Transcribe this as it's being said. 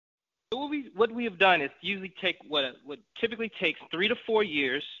So what we have done is usually take what typically takes 3 to 4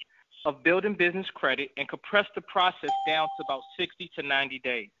 years of building business credit and compress the process down to about 60 to 90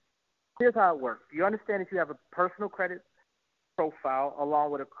 days. Here's how it works. You understand if you have a personal credit profile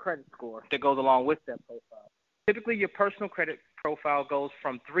along with a credit score that goes along with that profile. Typically, your personal credit profile goes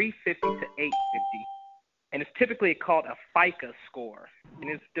from 350 to 850, and it's typically called a FICO score. And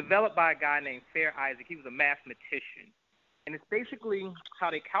it's developed by a guy named Fair Isaac. He was a mathematician. And it's basically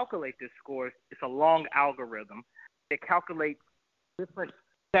how they calculate this score. It's a long algorithm that calculates different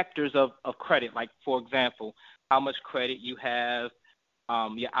sectors of credit, like, for example, how much credit you have,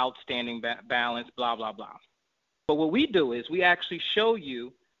 your outstanding balance, blah, blah, blah. But what we do is we actually show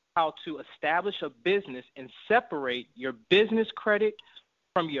you how to establish a business and separate your business credit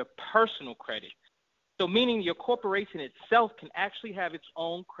from your personal credit. So meaning your corporation itself can actually have its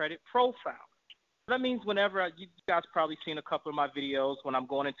own credit profile. That means whenever you guys probably seen a couple of my videos when I'm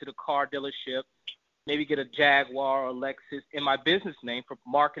going into the car dealership, maybe get a Jaguar or Lexus in my business name for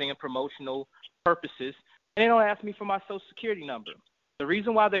marketing and promotional purposes, and they don't ask me for my Social Security number. The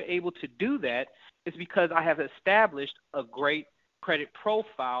reason why they're able to do that is because I have established a great credit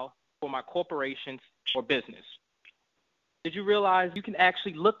profile for my corporations or business. Did you realize you can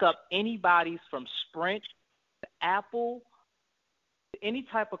actually look up anybody's from Sprint to Apple to any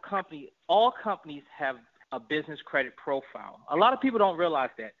type of company? All companies have a business credit profile. A lot of people don't realize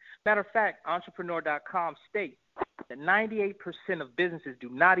that. Matter of fact, entrepreneur.com states that 98% of businesses do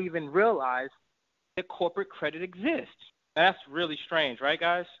not even realize that corporate credit exists. Now, that's really strange, right,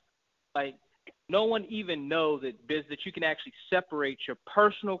 guys? Like, no one even knows that you can actually separate your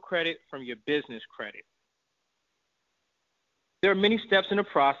personal credit from your business credit. There are many steps in the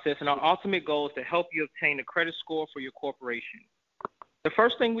process, and our ultimate goal is to help you obtain a credit score for your corporation. The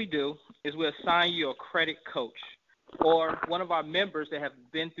first thing we do is we assign you a credit coach or one of our members that have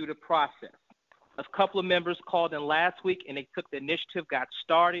been through the process. A couple of members called in last week, and they took the initiative, got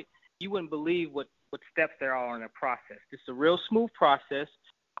started. You wouldn't believe what steps there are in the process. It's a real smooth process.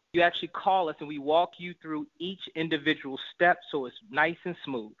 You actually call us, and we walk you through each individual step so it's nice and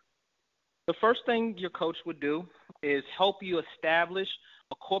smooth. The first thing your coach would do is help you establish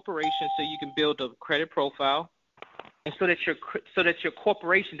a corporation so you can build a credit profile, and so that your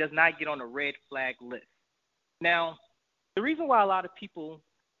corporation does not get on a red flag list. Now, the reason why a lot of people,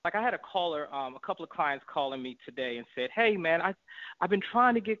 like I had a caller, a couple of clients calling me today and said, hey, man, I've been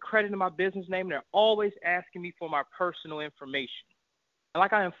trying to get credit in my business name, and they're always asking me for my personal information. And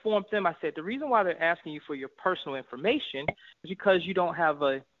like I informed them, I said, the reason why they're asking you for your personal information is because you don't have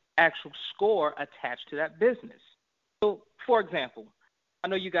an actual score attached to that business. So, for example, I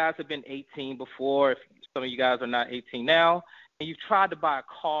know you guys have been 18 before. If some of you guys are not 18 now, and you've tried to buy a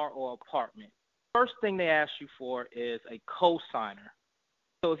car or apartment. First thing they ask you for is a co-signer.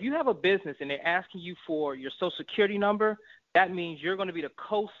 So if you have a business and they're asking you for your Social Security number, that means you're going to be the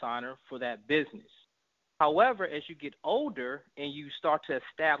co-signer for that business. However, as you get older and you start to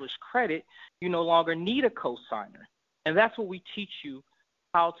establish credit, you no longer need a co-signer. And that's what we teach you,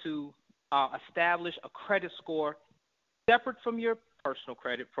 how to establish a credit score separate from your personal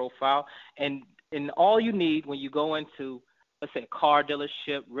credit profile. And all you need when you go into, let's say, a car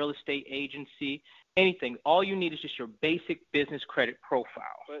dealership, real estate agency, anything, all you need is just your basic business credit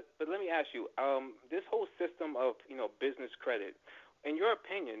profile. But let me ask you, this whole system of, business credit, in your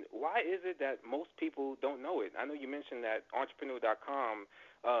opinion, why is it that most people don't know it? I know you mentioned that entrepreneur.com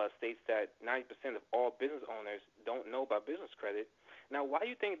states that 90% of all business owners don't know about business credit. Now, why do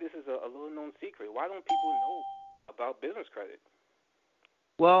you think this is a little-known secret? Why don't people know about business credit?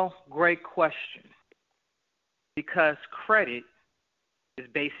 Well, great question. Because credit is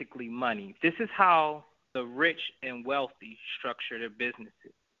basically money. This is how the rich and wealthy structure their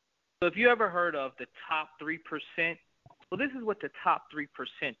businesses. So if you ever heard of the top 3%, well, this is what the top 3%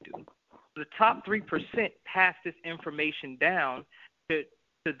 do. The top 3% pass this information down to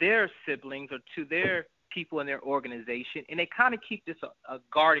their siblings or to their people in their organization, and they kind of keep this a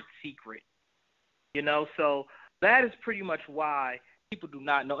guarded secret, So that is pretty much why people do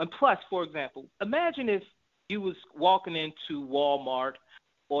not know. And plus, for example, imagine if you was walking into Walmart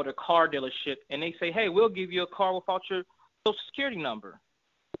or the car dealership and they say, hey, we'll give you a car without your Social Security number.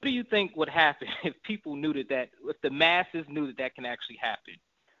 What do you think would happen if people knew if the masses knew that can actually happen?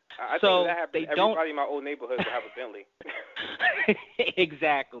 I think that happens. Everybody in my old neighborhood would have a Bentley.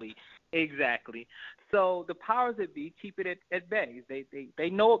 Exactly. So the powers that be keep it at bay. They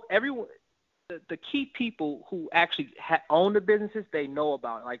know everyone. The key people who actually own the businesses, they know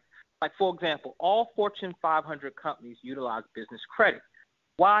about it. Like for example, all Fortune 500 companies utilize business credit.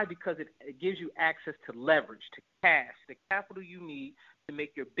 Why? Because it gives you access to leverage, to cash, the capital you need to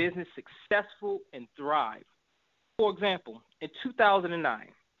make your business successful and thrive. For example, in 2009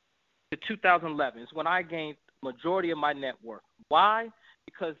 to 2011 is when I gained the majority of my net worth. Why?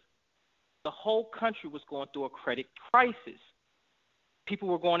 Because the whole country was going through a credit crisis. People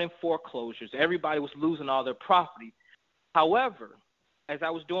were going in foreclosures. Everybody was losing all their property. However, as I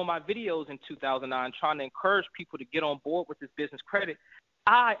was doing my videos in 2009, trying to encourage people to get on board with this business credit,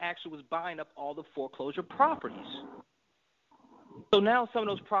 I actually was buying up all the foreclosure properties. So now some of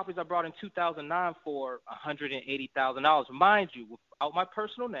those properties I brought in 2009 for $180,000, mind you, without my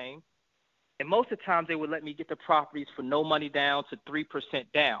personal name. And most of the times they would let me get the properties for no money down to 3%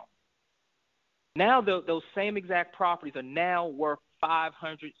 down. Now those same exact properties are now worth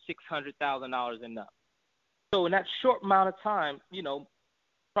 $500,000, $600,000 and up. So in that short amount of time,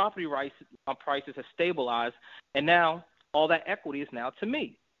 property prices have stabilized, and now all that equity is now to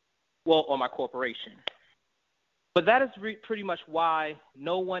me, or my corporation. But that is pretty much why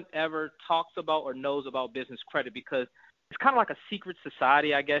no one ever talks about or knows about business credit, because it's kind of like a secret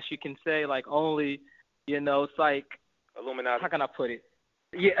society, I guess you can say, like only, it's like Illuminati. How can I put it?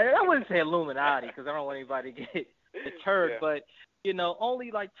 Yeah, I wouldn't say Illuminati because I don't want anybody to get deterred, but,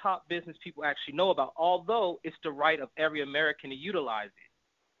 only like top business people actually know about, although it's the right of every American to utilize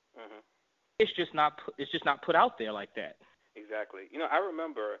it. Mm-hmm. It's just not put out there like that. Exactly. I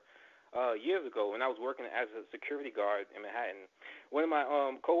remember years ago when I was working as a security guard in Manhattan, one of my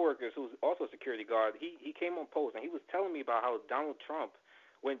coworkers who was also a security guard, he came on post and he was telling me about how Donald Trump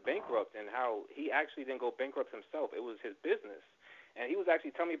went bankrupt and how he actually didn't go bankrupt himself. It was his business. And he was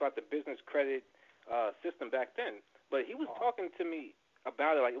actually telling me about the business credit system back then. But he was talking to me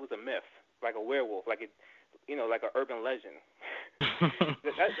about it like it was a myth, like a werewolf, like it, like an urban legend.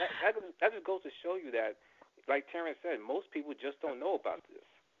 that just goes to show you that, like Tarrance said, most people just don't know about this.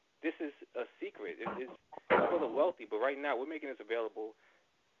 This is a secret. It's for the wealthy, but right now we're making this available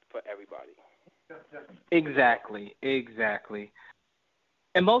for everybody. Exactly.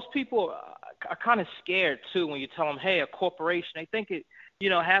 And most people are kind of scared, too, when you tell them, hey, a corporation. They think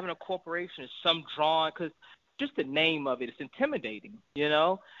having a corporation is some drawing, because just the name of it is intimidating,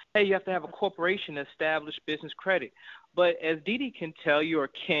 Hey, you have to have a corporation to establish business credit. But as Dee Dee can tell you, or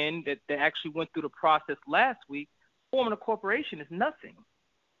Ken, that they actually went through the process last week, forming a corporation is nothing.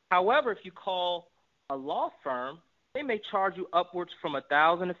 However, if you call a law firm, they may charge you upwards from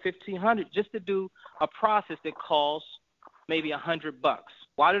 $1,000 to $1,500 just to do a process that costs maybe $100.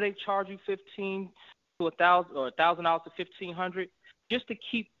 Why do they charge you $1,500 to $1,000 or $1,000 to $1,500? Just to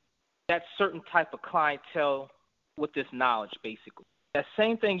keep that certain type of clientele with this knowledge, basically. That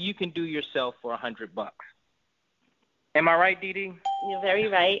same thing you can do yourself for $100. Am I right, Dee Dee? You're very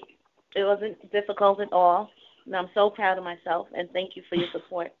right. It wasn't difficult at all. And I'm so proud of myself, and thank you for your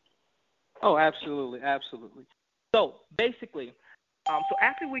support. Oh, absolutely. So basically, so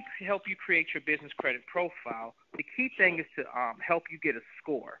after we help you create your business credit profile, the key thing is to help you get a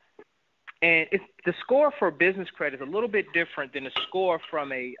score. And the score for business credit is a little bit different than a score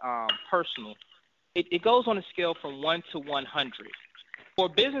from a personal. It goes on a scale from 1 to 100. For a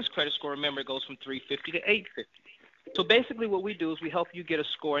business credit score, remember, it goes from 350 to 850. So basically what we do is we help you get a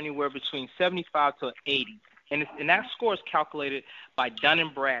score anywhere between 75 to 80. And that score is calculated by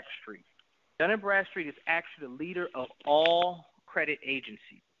Dun & Bradstreet. Dun & Bradstreet is actually the leader of all credit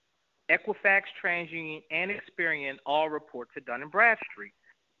agencies. Equifax, TransUnion, and Experian all report to Dun & Bradstreet.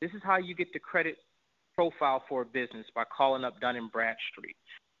 This is how you get the credit profile for a business, by calling up Dun & Bradstreet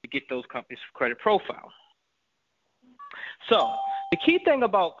to get those companies' credit profile. So the key thing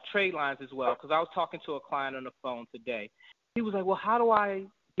about trade lines as well, because I was talking to a client on the phone today, he was like, well, how do I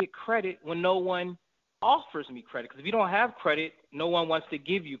get credit when no one offers me credit? Because if you don't have credit, no one wants to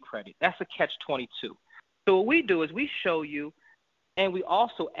give you credit. That's a catch-22. So what we do is we show you, and we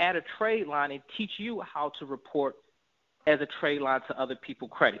also add a trade line and teach you how to report as a trade line to other people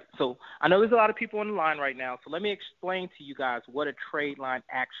credit. So I know there's a lot of people on the line right now, so let me explain to you guys what a trade line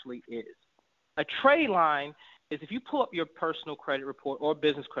actually is. A trade line is if you pull up your personal credit report or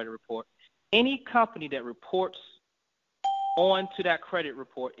business credit report, any company that reports onto that credit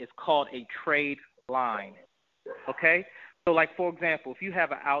report is called a trade line. Okay? So like, for example, if you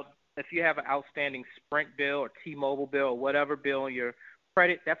have an outstanding Sprint bill or T-Mobile bill or whatever bill on your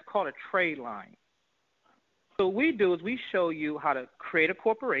credit, that's called a trade line. So what we do is we show you how to create a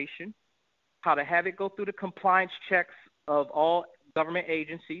corporation, how to have it go through the compliance checks of all government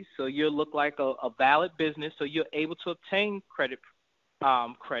agencies, so you'll look like a valid business, so you're able to obtain credit.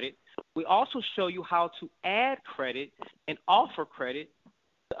 We also show you how to add credit and offer credit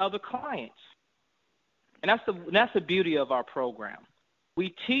to other clients. And that's the beauty of our program.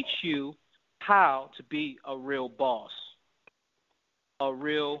 We teach you how to be a real boss. a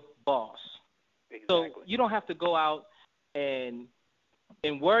real boss. So Exactly. you don't have to go out and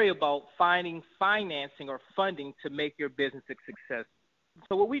worry about finding financing or funding to make your business a success.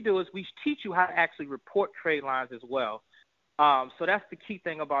 So what we do is we teach you how to actually report trade lines as well. So that's the key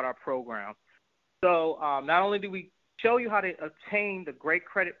thing about our program. So not only do we show you how to obtain the great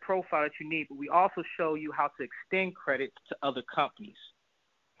credit profile that you need, but we also show you how to extend credit to other companies.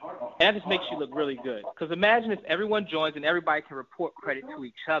 And that just makes you look really good. Because imagine if everyone joins and everybody can report credit to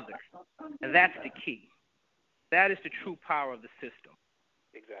each other. And that's the key. That is the true power of the system.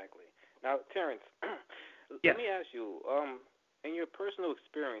 Exactly. Now, Tarrance, Yes. let me ask you, in your personal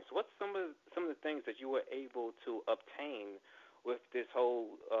experience, what's some of the things that you were able to obtain with this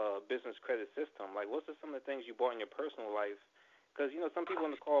whole business credit system? Like, what's some of the things you bought in your personal life? Because, some people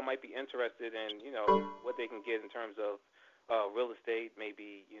on the call might be interested in, what they can get in terms of real estate,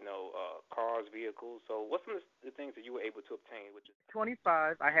 maybe, cars, vehicles. So what's some of the things that you were able to obtain with this?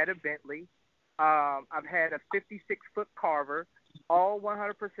 25, I had a Bentley. I've had a 56-foot Carver, all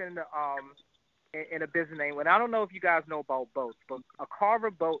 100% in a business name. And I don't know if you guys know about boats, but a Carver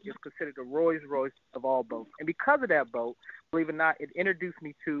boat is considered the Rolls Royce of all boats. And because of that boat, believe it or not, it introduced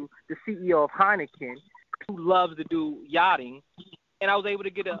me to the CEO of Heineken, who loves to do yachting. And I was able to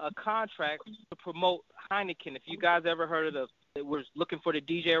get a contract to promote Heineken. If you guys ever heard of it was looking for the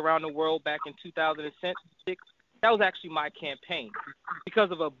DJ around the world back in 2006, that was actually my campaign. Because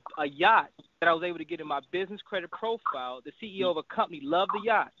of a yacht that I was able to get in my business credit profile, the CEO of a company loved the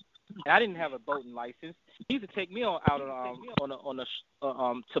yacht. And I didn't have a boating license. He used to take me out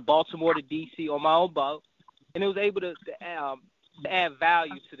to Baltimore to D.C. on my own boat, and it was able to add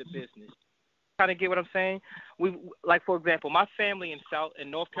value to the business. Kind of get what I'm saying? We, like, for example, my family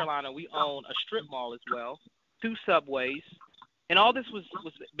in North Carolina, we own a strip mall as well, 2 subways, and all this was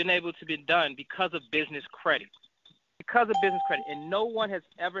been able to be done because of business credit. Because of business credit, and no one has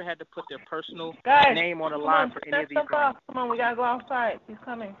ever had to put their personal name on the line for any of these loans. Come on, we gotta go outside. He's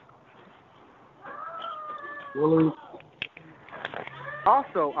coming. Really?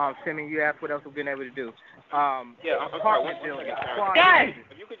 Also, Simeon, you asked what else we've been able to do. I'm sorry, one second, Tarrance. Guys!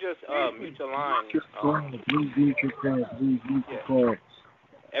 If you could just mute your line.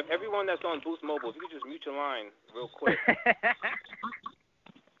 Everyone that's on Boost Mobile, if you could just mute your line real quick.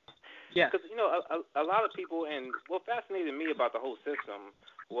 Yeah. Because, a lot of people, and what fascinated me about the whole system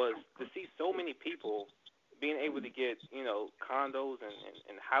was to see so many people being able to get, condos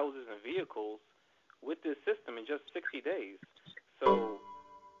and houses and vehicles with this system in just 60 days. So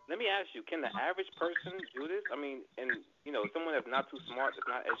let me ask you, can the average person do this? I mean, and, someone that's not too smart, that's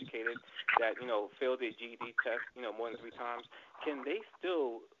not educated, that, failed their GED test, more than 3 times, can they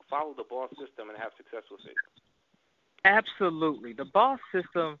still follow the BOSS system and have success with it? Absolutely. The BOSS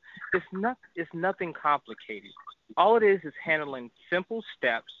system is nothing complicated. All it is handling simple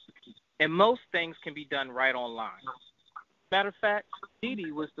steps, and most things can be done right online. Matter of fact,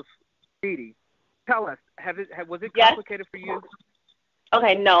 Dee, tell us, was it complicated for you?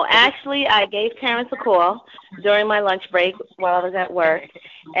 Okay, no. Actually, I gave Tarrance a call during my lunch break while I was at work,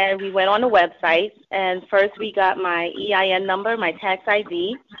 and we went on the website, and first we got my EIN number, my tax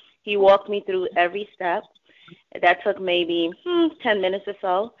ID. He walked me through every step. That took maybe 10 minutes or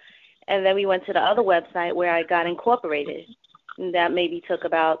so, and then we went to the other website where I got incorporated. And that maybe took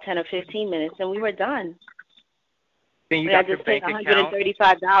about 10 or 15 minutes, and we were done. Then you got your bank account.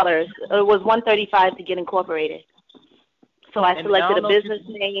 $135. It was $135 to get incorporated. So I selected a business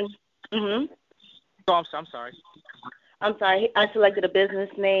name. Oh, I'm sorry. I'm sorry. I selected a business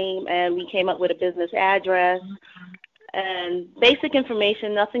name, and we came up with a business address and basic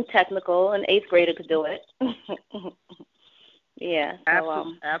information, nothing technical. An 8th grader could do it. Yeah.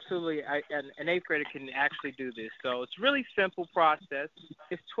 So, absolutely. An 8th grader can actually do this. So it's really simple process.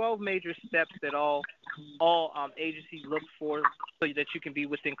 It's 12 major steps that all agencies look for so that you can be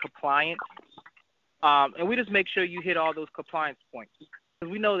within compliance. And we just make sure you hit all those compliance points.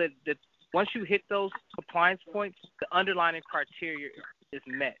 Because we know that once you hit those compliance points, the underlying criteria is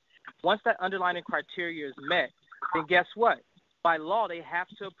met. Once that underlying criteria is met, then guess what? By law, they have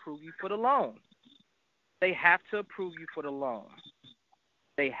to approve you for the loan. They have to approve you for the loan.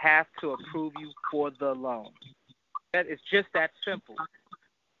 They have to approve you for the loan. That is just that simple.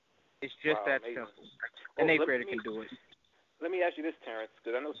 It's just that simple. An 8th grader can do it. Let me ask you this, Tarrance,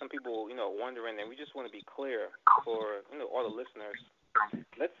 because I know some people, wondering, and we just want to be clear for, all the listeners.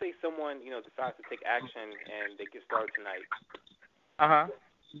 Let's say someone, decides to take action and they get started tonight. Uh-huh.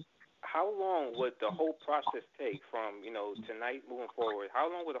 How long would the whole process take from, tonight moving forward? How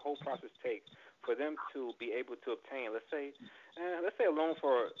long would the whole process take for them to be able to obtain, let's say a loan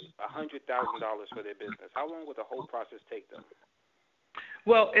for $100,000 for their business? How long would the whole process take them?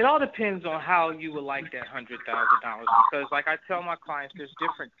 Well, it all depends on how you would like that $100,000 because, like I tell my clients, there's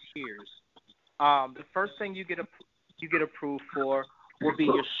different tiers. The first thing you get approved for will be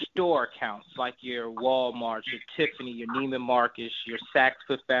your store accounts, like your Walmart, your Tiffany, your Neiman Marcus, your Saks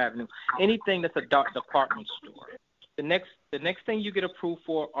Fifth Avenue, anything that's a department store. The next thing you get approved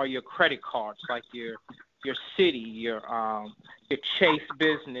for are your credit cards, like your Citi, your Chase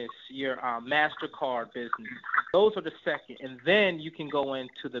business, your MasterCard business. Those are the second, and then you can go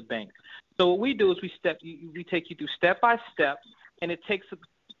into the bank. So what we do is we take you through step by step, and it takes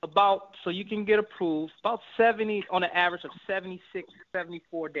about, so you can get approved, about 70, on an average of 76,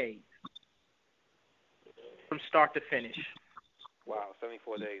 74 days from start to finish. Wow,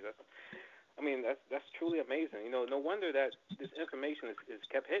 74 days. That's truly amazing. No wonder that this information is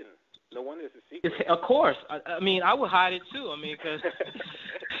kept hidden. No wonder it's a secret. Of course. I would hide it too. Because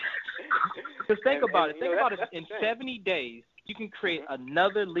think about it. Think about it. In 70 days, you can create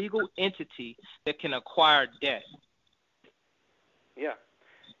another legal entity that can acquire debt. Yeah.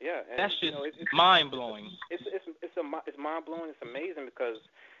 Yeah, and, that's just mind blowing. It's mind blowing. It's amazing because,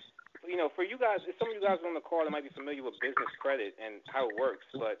 for you guys, some of you guys on the call that might be familiar with business credit and how it works,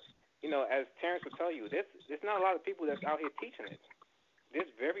 but as Tarrance will tell you, there's not a lot of people that's out here teaching it.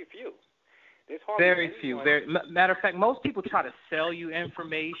 There's very few. There's hardly very few. Matter of fact, most people try to sell you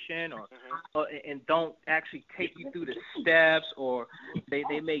information or and don't actually take you through the steps, or they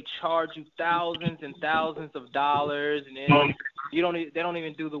may charge you thousands and thousands of dollars, and then they don't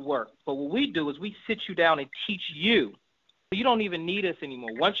even do the work. But what we do is we sit you down and teach you. You don't even need us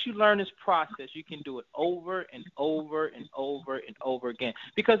anymore. Once you learn this process, you can do it over and over and over and over again,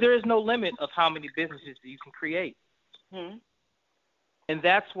 because there is no limit of how many businesses you can create. Mm-hmm. And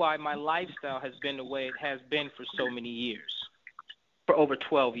that's why my lifestyle has been the way it has been for so many years, for over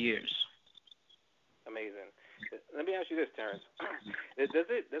 12 years. Amazing. Let me ask you this, Tarrance. Does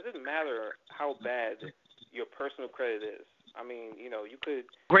it matter how bad your personal credit is? You could.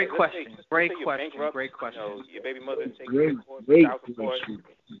 Great question. Great question. Your baby mother's taking child support.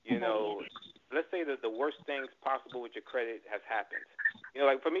 Let's say that the worst things possible with your credit has happened.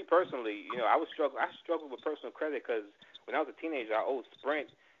 Like for me personally, I struggled with personal credit because when I was a teenager, I owed Sprint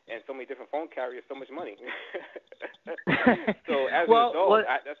and so many different phone carriers so much money. So as an adult,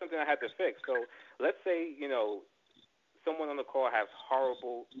 that's something I had to fix. So let's say, someone on the call has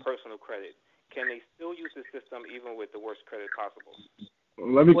horrible personal credit. Can they still use the system even with the worst credit possible?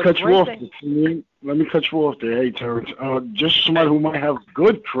 Let me cut you off. Let me cut you off there. Hey, Tarrance. Just somebody who might have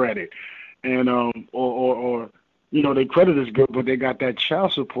good credit, and or their credit is good, but they got that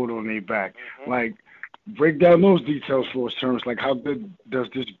child support on their back. Mm-hmm. Like, break down those details for us, Tarrance. Like, how good does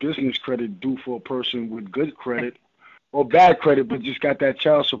this business credit do for a person with good credit or bad credit, but just got that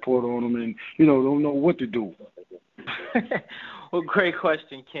child support on them and don't know what to do? Well, great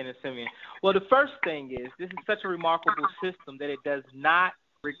question, Ken and Simeon. Well, the first thing is this is such a remarkable system that it does not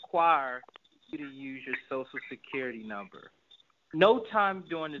require you to use your Social Security number. No time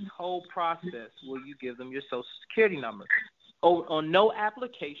during this whole process will you give them your Social Security number. On no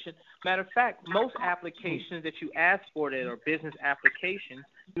application. Matter of fact, most applications that you ask for that are business applications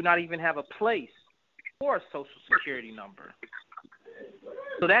do not even have a place for a Social Security number.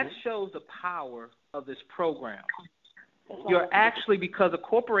 So that shows the power of this program. You're actually, because a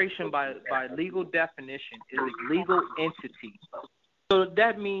corporation by legal definition is a legal entity. So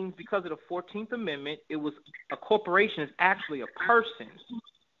that means because of the 14th Amendment, a corporation is actually a person.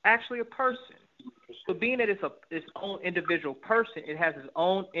 So being that it's its own individual person, it has its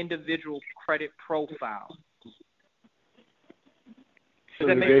own individual credit profile. Does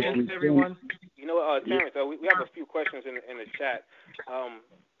that make sense to everyone? Tarrance, we have a few questions in the chat.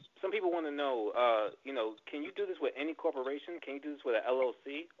 Some people want to know, can you do this with any corporation? Can you do this with an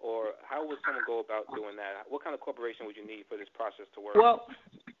LLC? Or how would someone go about doing that? What kind of corporation would you need for this process to work? Well,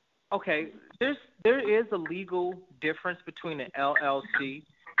 okay, there is a legal difference between an LLC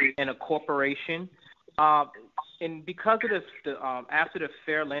and a corporation. And because of the after the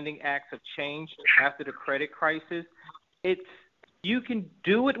Fair Lending Acts have changed, after the credit crisis, you can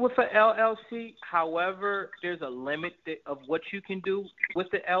do it with an LLC. However, there's a limit of what you can do with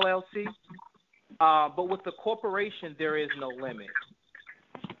the LLC. But with the corporation, there is no limit.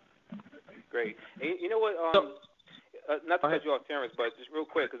 Great. And you know what? Not to cut you off, Tarrance, but just real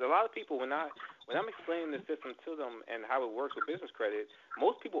quick, because a lot of people, when I'm explaining the system to them and how it works with business credit,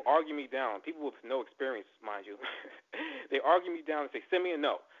 most people argue me down. People with no experience, mind you. They argue me down and say, Simeon,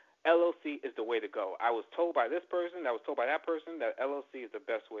 no. LLC is the way to go. I was told by this person, I was told by that person that LLC is the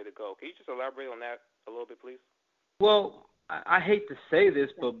best way to go. Can you just elaborate on that a little bit, please? Well, I hate to say this,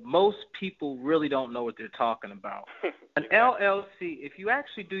 but most people really don't know what they're talking about. An LLC, if you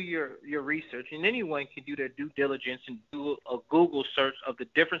actually do your research, and anyone can do their due diligence and do a Google search of the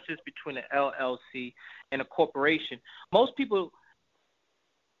differences between an LLC and a corporation, most people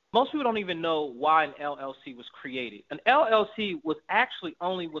don't even know why an LLC was created. An LLC was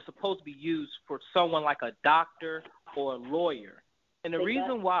supposed to be used for someone like a doctor or a lawyer. And the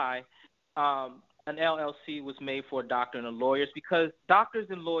reason why an LLC was made for a doctor and a lawyer is because doctors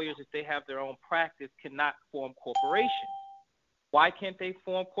and lawyers, if they have their own practice, cannot form corporations. Why can't they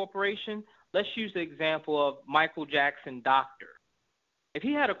form corporations? Let's use the example of Michael Jackson, doctor. If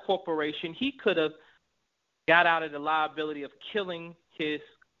he had a corporation, he could have got out of the liability of killing his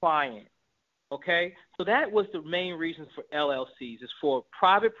client. Okay? So that was the main reason for LLCs, is for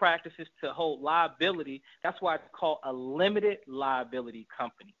private practices to hold liability. That's why it's called a limited liability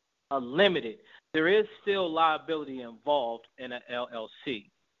company. A limited. There is still liability involved in an LLC.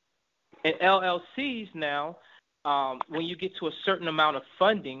 And LLCs now, when you get to a certain amount of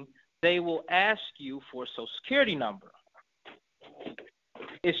funding, they will ask you for a Social Security number.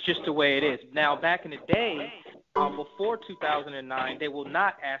 It's just the way it is. Now, back in the day, before 2009, they will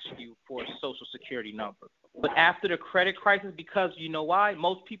not ask you for a Social Security number. But after the credit crisis, because you know why?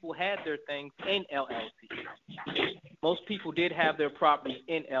 Most people had their things in LLC. Most people did have their property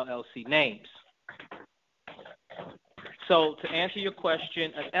in LLC names. So to answer your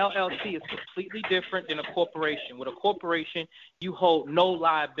question, an LLC is completely different than a corporation. With a corporation, you hold no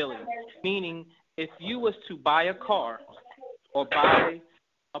liability, meaning if you was to buy a car or buy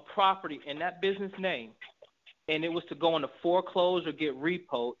a property in that business name and it was to go into foreclosure or get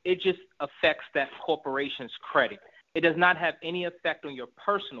repo, it just affects that corporation's credit. It does not have any effect on your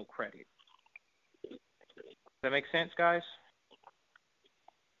personal credit. Does that make sense, guys?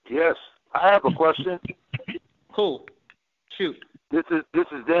 Yes. I have a question. Cool. Shoot. This is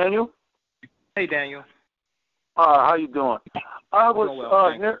Daniel. Hey, Daniel. How you doing? I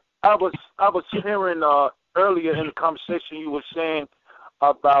was hearing earlier in the conversation you were saying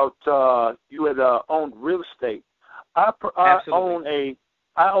about you had owned real estate. I own a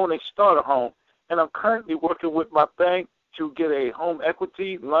starter home, and I'm currently working with my bank to get a home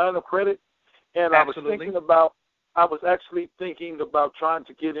equity line of credit. And Absolutely. I was actually thinking about trying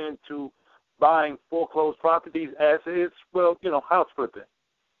to get into buying foreclosed properties as is, house flipping.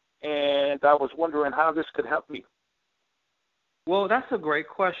 And I was wondering how this could help me. Well, that's a great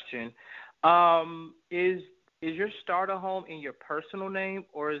question. Is your starter home in your personal name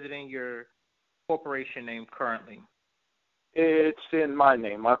or is it in your corporation name currently? It's in my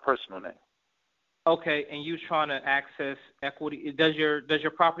name, my personal name. Okay, and you trying to access equity? Does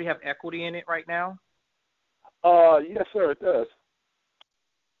your property have equity in it right now? Yes, sir, it does.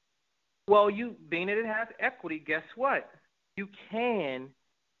 Well, being that it has equity, guess what? You can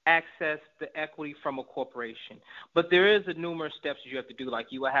access the equity from a corporation, but there is numerous steps you have to do.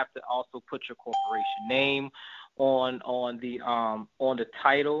 Like you will have to also put your corporation name on the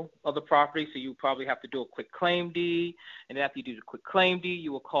title of the property. So you probably have to do a quick claim deed, and after you do the quick claim deed,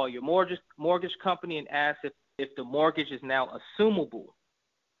 you will call your mortgage company and ask if the mortgage is now assumable.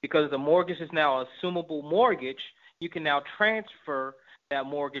 Because the mortgage is now an assumable mortgage, you can now transfer that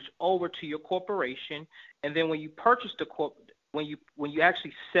mortgage over to your corporation, and then when you purchase when you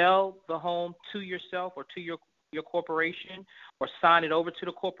actually sell the home to yourself or to your corporation or sign it over to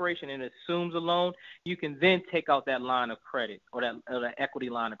the corporation and it assumes a loan, you can then take out that line of credit or that equity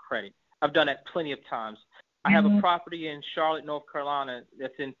line of credit. I've done that plenty of times. I have a property in Charlotte, North Carolina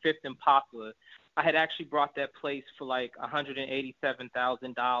that's in 5th and Poplar. I had actually brought that place for like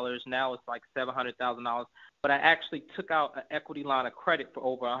 $187,000. Now it's like $700,000. But I actually took out an equity line of credit for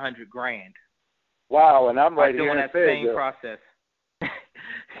over $100,000. Wow, and I'm right doing here in that same process.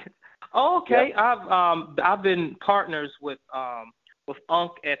 Okay, yep. I've been partners with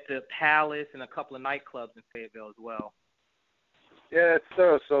Unc at the Palace and a couple of nightclubs in Fayetteville as well. Yes,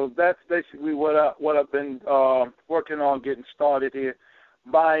 sir. So that's basically what I've been working on getting started here,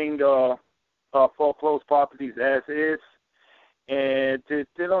 buying foreclosed properties as is, and it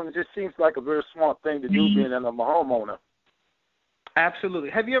just seems like a very smart thing to do being I'm a homeowner. Absolutely.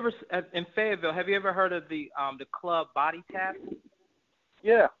 Have you ever in Fayetteville? Have you ever heard of the club Body Tap?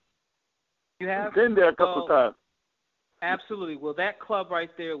 Yeah. You have? Been there a couple of times. Absolutely. Well, that club right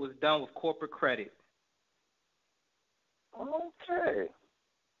there was done with corporate credit. Okay.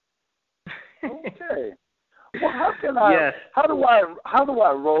 Okay. Well, how can I? Yes. How do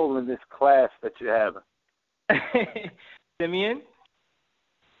I roll in this class that you're having? Simeon?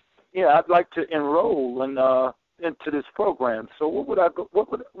 Yeah, I'd like to enroll into this program. So how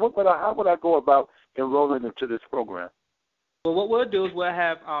would I go about enrolling into this program? Well, what we'll do is we'll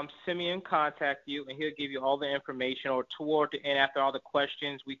have Simeon contact you, and he'll give you all the information, or toward the end, after all the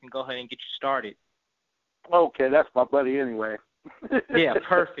questions, we can go ahead and get you started. Okay, that's my buddy anyway. Yeah,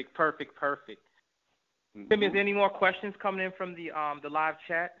 perfect. Simeon, is there any more questions coming in from the live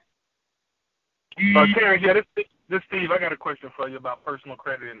chat? Terrence, this Steve. I got a question for you about personal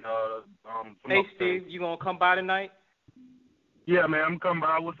credit and Hey, Steve, you gonna come by tonight? Yeah, man, I'm coming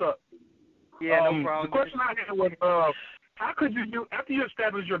by. What's up? Yeah, no problem. The question I had was, how could you after you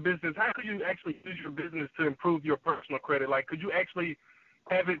establish your business, how could you actually use your business to improve your personal credit? Like, could you actually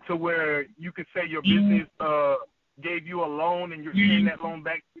have it to where you could say your business gave you a loan and you're paying that loan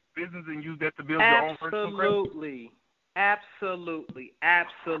back to your business and use that to build your own personal credit? Absolutely.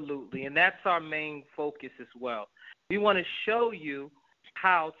 And that's our main focus as well. We want to show you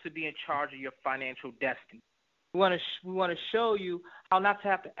how to be in charge of your financial destiny. We want to show you how not to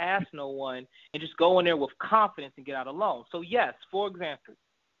have to ask no one and just go in there with confidence and get out a loan. So yes, for example,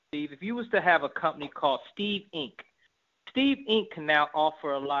 Steve, if you was to have a company called Steve Inc., Steve Inc. can now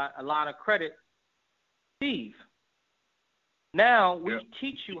offer a line of credit. Steve, now we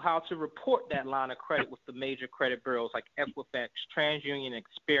teach you how to report that line of credit with the major credit bureaus like Equifax, TransUnion,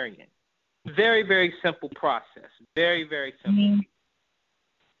 Experian. Very, very simple process. Very, very simple.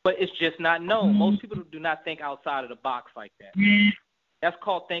 But it's just not known. Most people do not think outside of the box like that. That's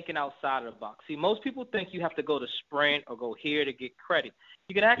called thinking outside of the box. See, most people think you have to go to Sprint or go here to get credit.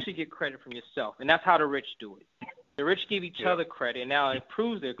 You can actually get credit from yourself, and that's how the rich do it. The rich give each other credit, and now it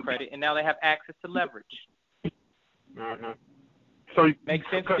improves their credit, and now they have access to leverage. Mm-hmm. So makes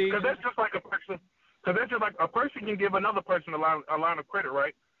sense, Steve? Because that's just like a person. Because that's just like a person can give another person a line of credit,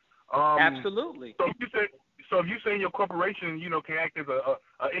 right? Absolutely. So if you say your corporation, can act as a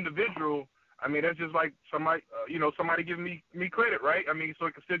individual, I mean, that's just like somebody, somebody giving me credit, right? I mean, so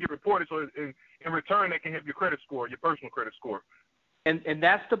it can still get reported. So in return, that can help your credit score, your personal credit score. And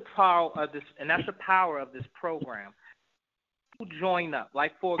that's the power of this. And that's the power of this program. People join up.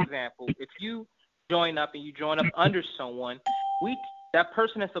 Like, for example, if you join up and you join up under someone, that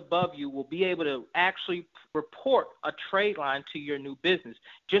person that's above you will be able to actually report a trade line to your new business,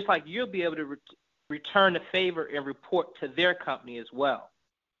 just like you'll be able to return the favor and report to their company as well.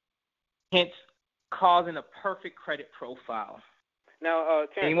 Hence, causing a perfect credit profile. Now,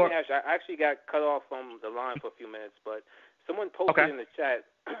 Terrence, I actually got cut off from the line for a few minutes, but someone posted in the chat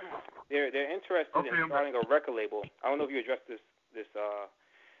they're interested in starting a record label. I don't know if you addressed this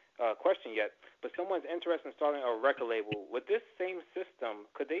question yet, but someone's interested in starting a record label. With this same system,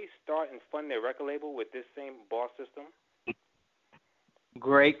 could they start and fund their record label with this same boss system?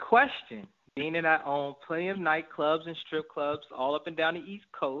 Great question. Being that I own plenty of nightclubs and strip clubs all up and down the East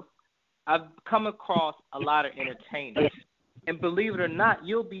Coast, I've come across a lot of entertainers. And believe it or not,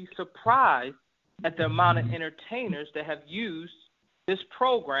 you'll be surprised at the amount of entertainers that have used this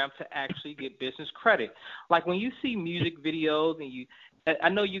program to actually get business credit. Like when you see music videos and I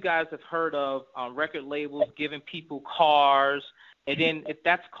know you guys have heard of record labels giving people cars, and then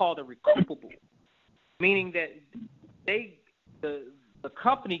that's called a recoupable, meaning that the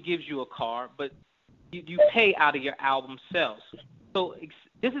company gives you a car, but you pay out of your album sales. So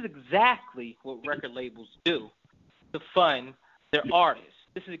this is exactly what record labels do to fund their artists.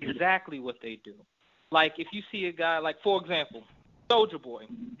 This is exactly what they do. Like if you see a guy, like for example, Soulja Boy,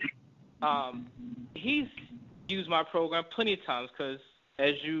 he's used my program plenty of times because,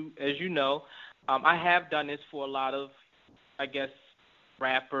 as you know, I have done this for a lot of, I guess,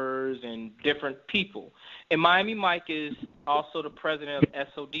 rappers and different people. And Miami Mike is also the president of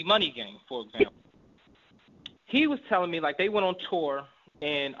SOD Money Gang, for example. He was telling me like they went on tour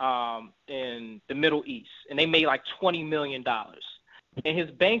in the Middle East and they made like $20 million. And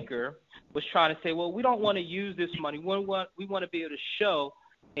his banker was trying to say, well, we don't want to use this money. We want to be able to show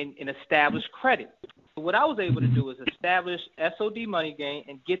and establish credit. So what I was able to do is establish SOD Money Gang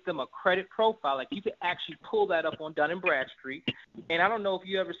and get them a credit profile. Like you could actually pull that up on Dun & Bradstreet. And I don't know if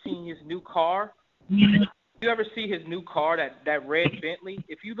you ever seen his new car. You ever see his new car, that red Bentley?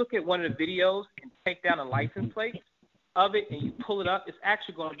 If you look at one of the videos and take down a license plate of it and you pull it up, it's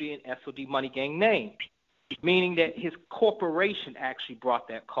actually going to be an SOD Money Gang name, meaning that his corporation actually brought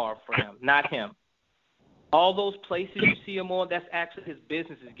that car for him, not him. All those places you see him on, that's actually his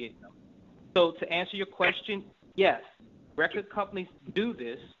business is getting them. So to answer your question, yes, record companies do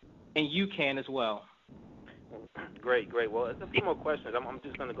this, and you can as well. Great. Well, there's a few more questions. I'm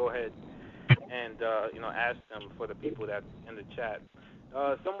just going to go ahead and ask them for the people that's in the chat.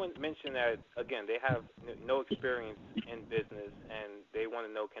 Someone mentioned that, again, they have no experience in business, and they want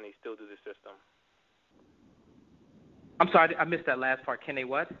to know, can they still do the system? I'm sorry, I missed that last part. Can they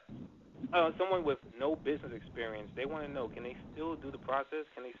what? someone with no business experience, they want to know, can they still do the process?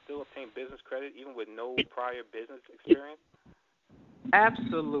 Can they still obtain business credit even with no prior business experience?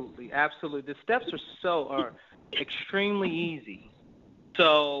 Absolutely, absolutely. The steps are extremely easy.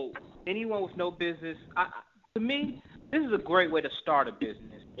 So anyone with no business, to me, this is a great way to start a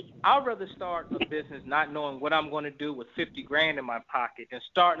business. I'd rather start a business not knowing what I'm going to do with $50,000 in my pocket than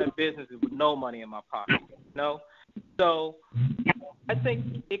starting a business with no money in my pocket. So I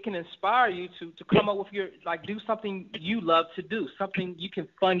think it can inspire you to come up with do something you love to do, something you can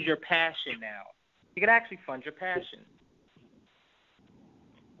fund your passion now. You can actually fund your passion.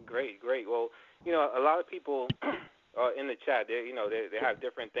 Great. Well, a lot of people in the chat, they have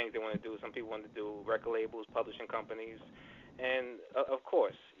different things they want to do. Some people want to do record labels, publishing companies, and of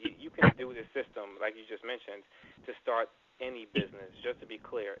course, you can do this system like you just mentioned to start any business. Just to be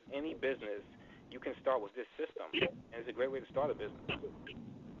clear, any business you can start with this system, and it's a great way to start a business.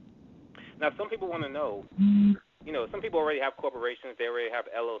 Now, some people want to know. Some people already have corporations. They already have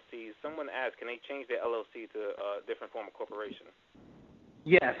LLCs. Someone asked, can they change their LLC to a different form of corporation?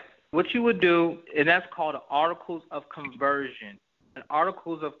 Yes. What you would do, and that's called articles of conversion.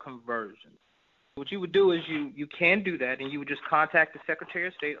 What you would do is you can do that, and you would just contact the Secretary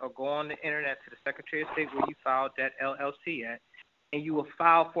of State or go on the Internet to the Secretary of State where you filed that LLC at, and you will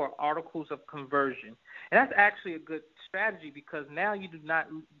file for articles of conversion. And that's actually a good strategy because now you do not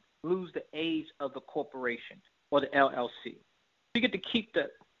lose the age of the corporation or the LLC. You get to keep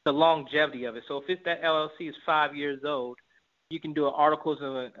the longevity of it. So if that LLC is 5 years old, you can do an articles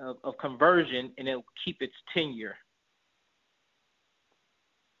of conversion, and it'll keep its tenure.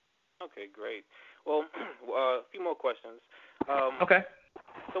 Okay, great. Well, a few more questions. Okay.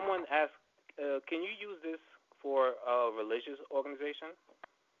 Someone asked, can you use this for a religious organization?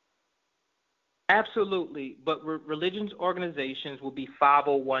 Absolutely, but religious organizations will be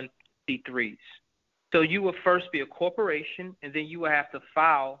 501c3s. So you will first be a corporation, and then you will have to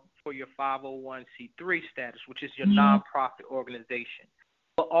file for your 501c3 status, which is your nonprofit organization.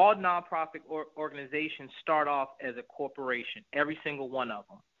 But all nonprofit organizations start off as a corporation, every single one of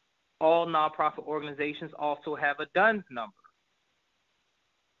them. All nonprofit organizations also have a DUNS number.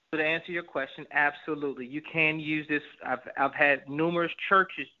 So to answer your question, absolutely, you can use this. I've had numerous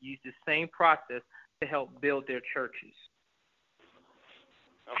churches use the same process to help build their churches.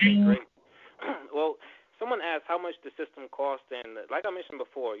 Okay, great. Well, someone asked how much the system costs, and like I mentioned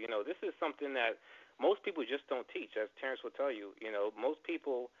before, this is something that most people just don't teach, as Tarrance will tell you. Most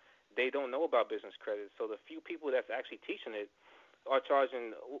people, they don't know about business credit, so the few people that's actually teaching it are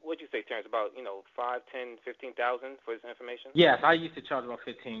charging, what'd you say, Tarrance, about, $5,000, $10,000, $15,000 for this information? Yes, I used to charge about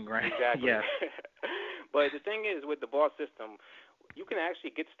 $15,000. Exactly. Yes. But the thing is, with the BOSS system, you can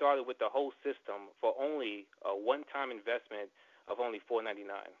actually get started with the whole system for only a one-time investment of only $4.99.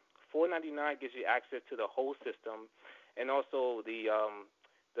 $4.99 gives you access to the whole system, and also the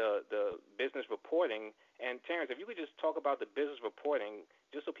business reporting. And Tarrance, if you could just talk about the business reporting,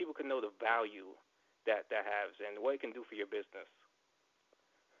 just so people can know the value that has and what it can do for your business.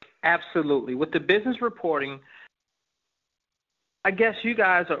 Absolutely. With the business reporting, I guess you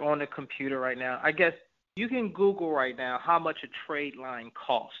guys are on the computer right now. I guess you can Google right now how much a trade line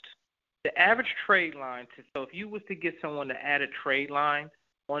costs. The average trade line, so if you was to get someone to add a trade line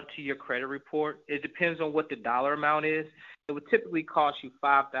onto your credit report, it depends on what the dollar amount is. It would typically cost you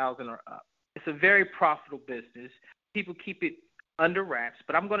 $5,000 or up. It's a very profitable business. People keep it under wraps,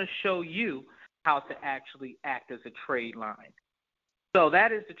 but I'm going to show you how to actually act as a trade line. So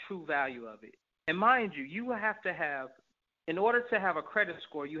that is the true value of it. And mind you, you will have to have, in order to have a credit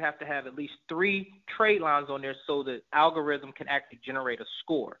score, you have to have at least 3 trade lines on there so the algorithm can actually generate a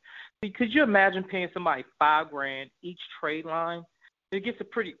score. Could you imagine paying somebody $5,000 each trade line? It gets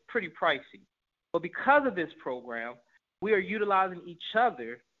pretty pricey. But because of this program, we are utilizing each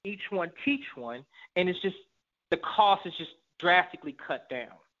other, each one teach one, and it's just the cost is just drastically cut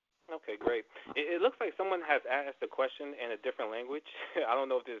down. Okay, great. It looks like someone has asked a question in a different language. I don't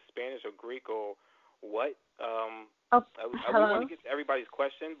know if this is Spanish or Greek or what. I want to get to everybody's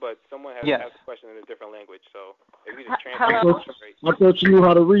question, but someone has asked a question in a different language. So if you just translate it. I thought you knew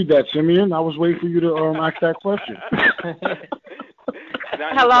how to read that, Simeon. I was waiting for you to ask that question.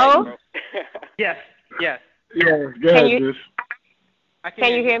 Hello? Yes. Yeah, go ahead, Miss.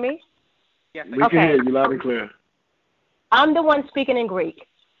 Can you hear me? Yes. We can hear you loud and clear. I'm the one speaking in Greek.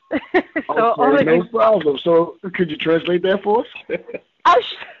 So okay, no problem. So could you translate that for us?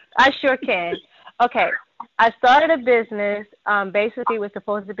 I sure can. Okay. I started a business, basically was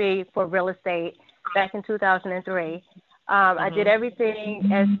supposed to be for real estate back in 2003. I did everything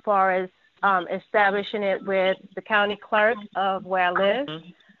as far as establishing it with the county clerk of where I live.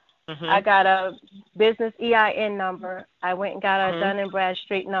 I got a business EIN number. I went and got a Dun &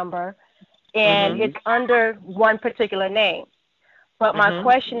 Bradstreet number, and it's under one particular name. But my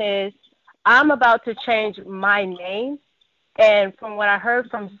question is, I'm about to change my name, and from what I heard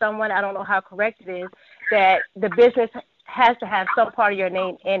from someone, I don't know how correct it is, that the business has to have some part of your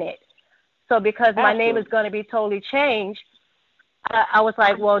name in it. So because my name is going to be totally changed, I was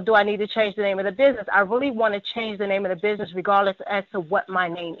like, well, do I need to change the name of the business? I really want to change the name of the business regardless as to what my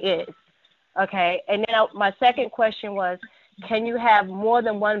name is. Okay. And then my second question was, can you have more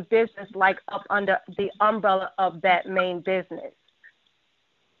than one business like up under the umbrella of that main business?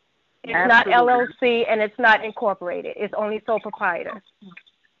 It's not LLC and it's not incorporated. It's only sole proprietor.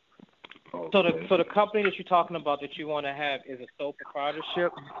 So the company that you're talking about that you want to have is a sole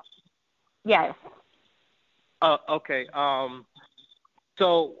proprietorship? Yes. Okay.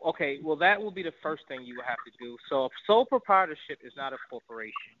 Well, that will be the first thing you will have to do. So, sole proprietorship is not a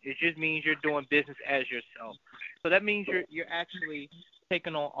corporation. It just means you're doing business as yourself. So that means you're actually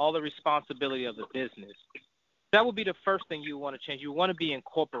taking on all the responsibility of the business. That will be the first thing you want to change. You want to be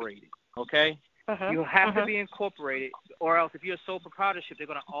incorporated, okay? You have to be incorporated, or else if you're a sole proprietorship, they're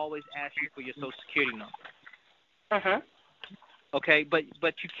going to always ask you for your Social Security number. Okay, but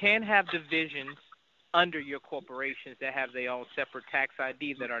you can have divisions under your corporations that have their own separate tax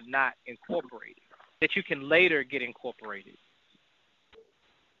ID that are not incorporated, that you can later get incorporated.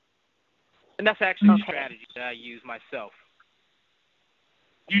 And that's actually a strategy that I use myself.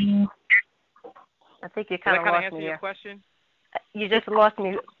 I think you kind of lost answer me your there. Question? You just lost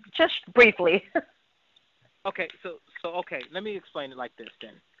me just briefly. Okay, so let me explain it like this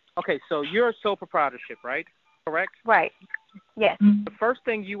then. Okay, so you're a sole proprietorship, right? Correct? Right. Yes. The first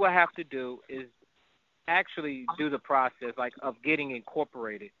thing you will have to do is actually do the process of getting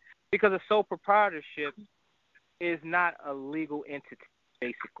incorporated, because a sole proprietorship is not a legal entity.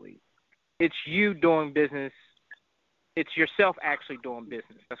 Basically, it's you doing business. It's yourself actually doing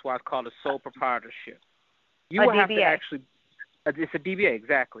business. That's why it's called a sole proprietorship. You will have to actually. It's a DBA,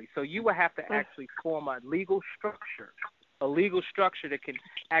 exactly. So you will have to actually form a legal structure that can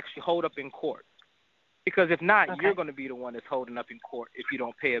actually hold up in court. Because if not, you're going to be the one that's holding up in court if you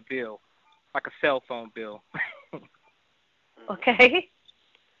don't pay a bill, like a cell phone bill. Okay.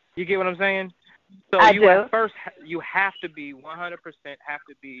 You get what I'm saying? So first, you have to be 100% have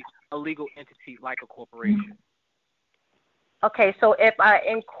to be a legal entity like a corporation. Okay, so if I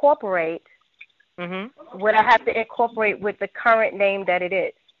incorporate, would I have to incorporate with the current name that it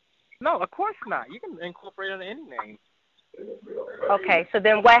is? No, of course not. You can incorporate under any name. Okay, so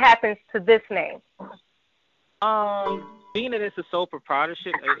then what happens to this name? Being that it's a sole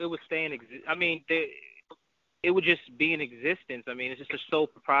proprietorship, it would stay in existence. I mean, it would just be in existence. I mean, it's just a sole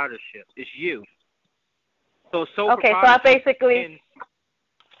proprietorship. It's you. So sole proprietorship. Okay, so I basically.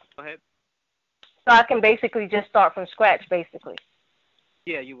 Go ahead. So I can basically just start from scratch, basically.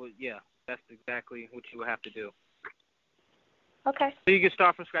 Yeah, you would. Yeah, that's exactly what you would have to do. Okay. So you can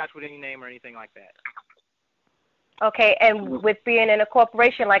start from scratch with any name or anything like that. Okay, and with being in a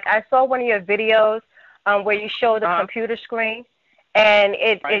corporation, like I saw one of your videos where you showed the computer screen, and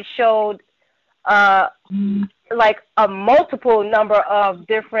it showed like a multiple number of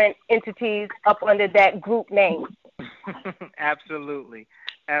different entities up under that group name. Absolutely.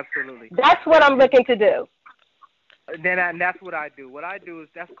 That's what I'm looking to do. Then that's what I do. What I do is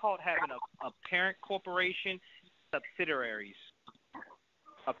that's called having a parent corporation, subsidiaries.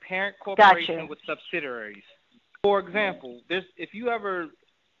 A parent corporation with subsidiaries. For example, there's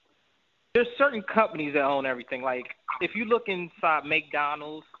certain companies that own everything. Like if you look inside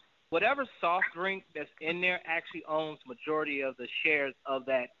McDonald's, whatever soft drink that's in there actually owns majority of the shares of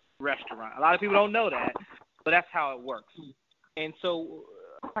that restaurant. A lot of people don't know that, but that's how it works. And so,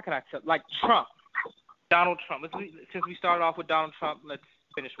 how can I tell? Like Trump, Donald Trump. Since we started off with Donald Trump, let's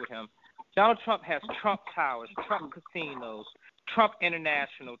finish with him. Donald Trump has Trump Towers, Trump Casinos, Trump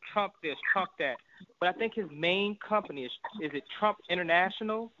International, Trump this, Trump that. But I think his main company is it Trump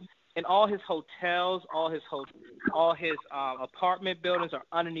International? And all his hotels, all his apartment buildings are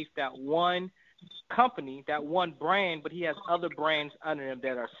underneath that one company, that one brand, but he has other brands under him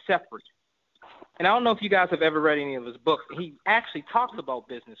that are separate. And I don't know if you guys have ever read any of his books. He actually talks about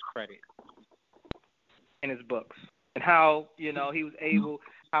business credit in his books and how, he was able,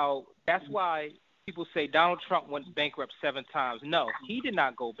 how that's why people say Donald Trump went bankrupt 7 times. No, he did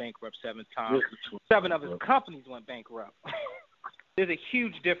not go bankrupt 7 times. 7 of his companies went bankrupt. There's a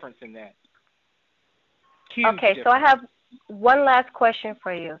huge difference in that. So I have one last question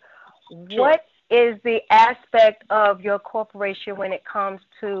for you. Sure. What is the aspect of your corporation when it comes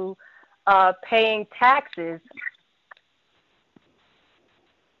to paying taxes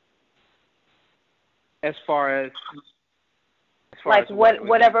As far as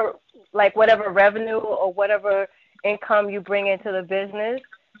whatever revenue or whatever income you bring into the business,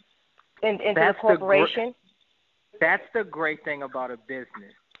 into the corporation. That's the great thing about a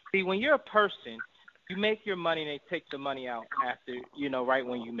business. See, when you're a person, you make your money and they take the money out after, right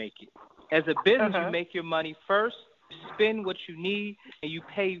when you make it. As a business, you make your money first, spend what you need, and you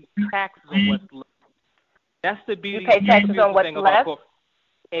pay taxes on what's left. That's the beauty. You pay taxes on what's left?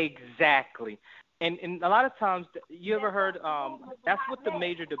 Exactly. And a lot of times, you ever heard, that's what the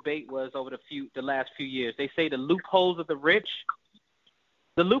major debate was over the last few years. They say the loopholes of the rich.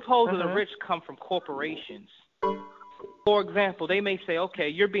 The loopholes of the rich come from corporations. For example, they may say, okay,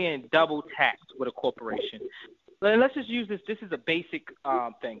 you're being double taxed with a corporation. Let's just use this. This is a basic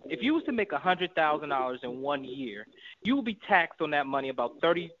thing. If you was to make $100,000 in 1 year, you will be taxed on that money about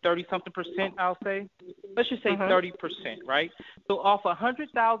 30-something percent, I'll say. Let's just say 30%, right? So off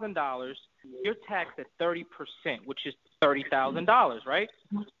 $100,000, you're taxed at 30%, which is $30,000, right?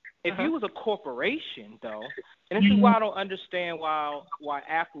 If you was a corporation, though, and this is why I don't understand why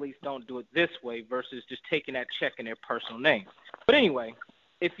athletes don't do it this way versus just taking that check in their personal name. But anyway,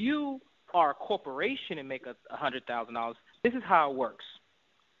 if you are a corporation and make $100,000, this is how it works.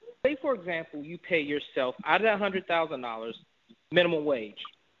 Say, for example, you pay yourself out of that $100,000 minimum wage.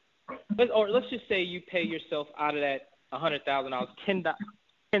 Let's just say you pay yourself out of that $100,000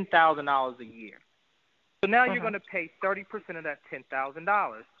 $10,000 a year. So now you're going to pay 30% of that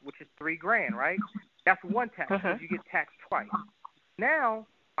 $10,000, which is $3,000, right? That's one tax because you get taxed twice. Now,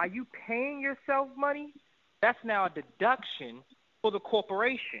 are you paying yourself money? That's now a deduction for the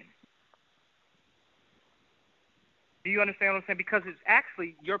corporation. Do you understand what I'm saying? Because it's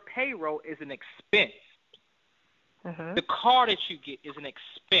actually your payroll is an expense. The car that you get is an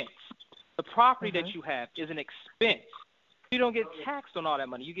expense. The property that you have is an expense. You don't get taxed on all that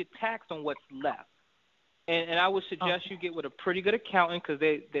money. You get taxed on what's left. And I would suggest you get with a pretty good accountant because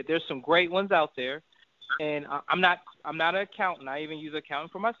there's some great ones out there. And I'm not an accountant. I even use an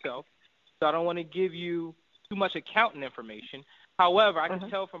accountant for myself, so I don't want to give you too much accounting information. However, I can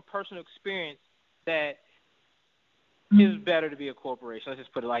tell from personal experience that it's better to be a corporation. Let's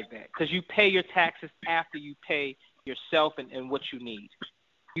just put it like that, because you pay your taxes after you pay yourself and what you need.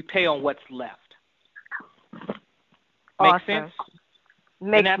 You pay on what's left. Make sense?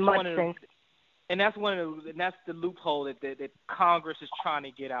 Makes much sense. And that's that's the loophole that Congress is trying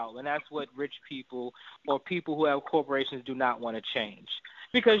to get out, and that's what rich people or people who have corporations do not want to change,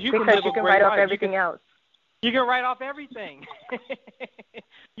 because you can write off everything else. You can write off everything,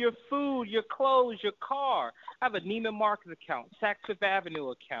 your food, your clothes, your car. I have a Neiman Marcus account, Saks Fifth Avenue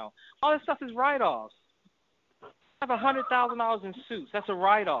account. All this stuff is write-offs. I have $100,000 in suits. That's a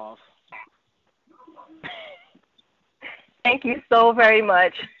write-off. Thank you so very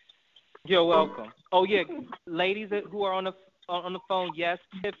much. You're welcome. Oh yeah, ladies who are on the phone, yes,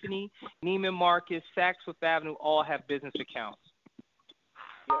 Tiffany, Neiman Marcus, Saks Fifth Avenue all have business accounts.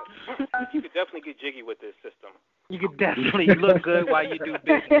 Yeah, you could definitely get jiggy with this system. You could definitely look good while you do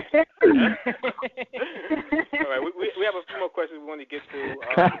business. All right, we have a few more questions we want to get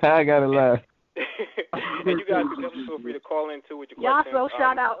to. I gotta laugh. And you guys can definitely feel free to call in too with your questions. Y'all so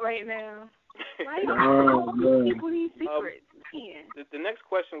shout out right now. Right? People need secrets. The next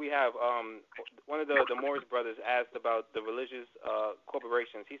question we have, one of the Morris brothers asked about the religious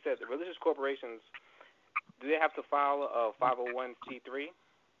corporations. He said the religious corporations, do they have to file a 501c3?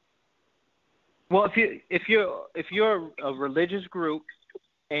 Well, if you're a religious group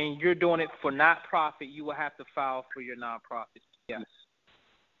and you're doing it for not-profit, you will have to file for your nonprofit. Yes.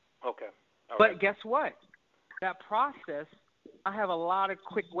 Okay. All but right. Guess what? That process, I have a lot of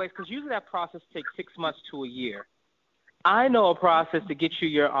quick ways, because usually that process takes 6 months to a year. I know a process to get you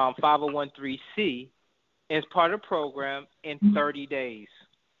your 501c as part of the program in 30 days.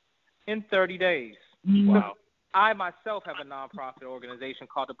 In 30 days. Wow. I myself have a nonprofit organization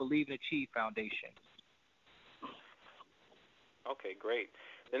called the Believe and Achieve Foundation. Okay, great.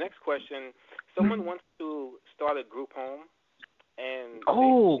 The next question, someone wants to start a group home.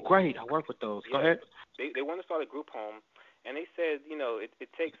 Great. I work with those. Yeah, Go ahead. They want to start a group home, and they said, it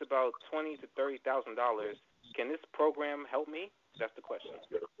takes about $20,000 to $30,000. Can this program help me? That's the question.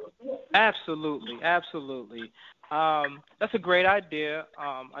 Absolutely. That's a great idea.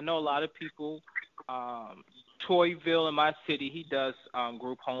 I know a lot of people. Troyville in my city, he does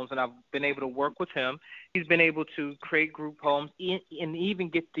group homes, and I've been able to work with him. He's been able to create group homes and even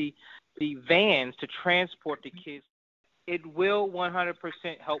get the vans to transport the kids. It will 100%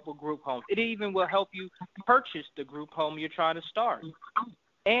 help with group homes. It even will help you purchase the group home you're trying to start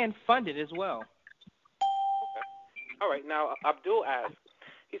and fund it as well. Okay. All right. Now, Abdul asks,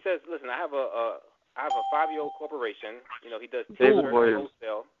 he says, listen, I I have a 5-year-old corporation. You know, he does T-shirts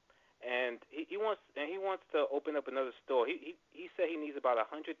wholesale, and he wants to open up another store. He said he needs about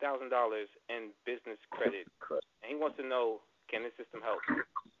 $100,000 in business credit, and he wants to know, can this system help?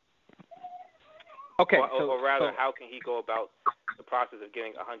 Okay. Or rather, how can he go about the process of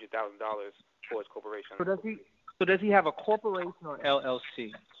getting $100,000 for his corporation? So does he have a corporation or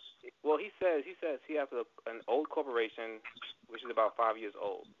LLC? Well, he says he has an old corporation, which is about 5 years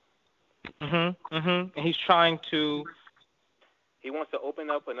old. And he's trying to. He wants to open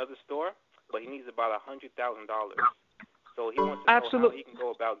up another store, but he needs about $100,000. So he wants to know how he can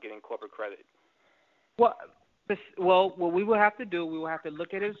go about getting corporate credit. Well, what we will have to do, we will have to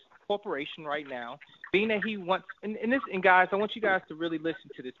look at his corporation right now, being that he wants. And guys, I want you guys to really listen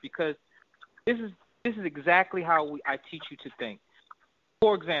to this, because this is exactly how I teach you to think.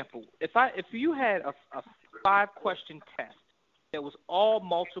 For example, if you had a 5-question test that was all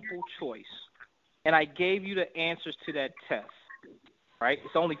multiple choice, and I gave you the answers to that test, right?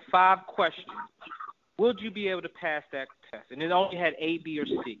 It's only 5 questions. Would you be able to pass that test? And it only had A, B, or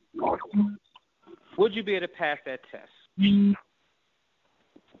C. Would you be able to pass that test?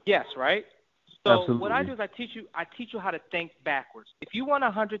 Yes, right? So Absolutely. What I do is I teach you how to think backwards. If you want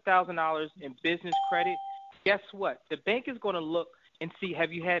 $100,000 in business credit, guess what? The bank is going to look and see,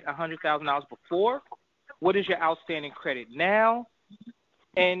 have you had $100,000 before? What is your outstanding credit now?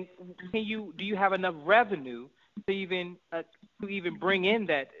 And do you have enough revenue to even bring in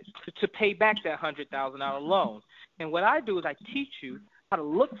that to pay back that $100,000 loan? And what I do is I teach you how to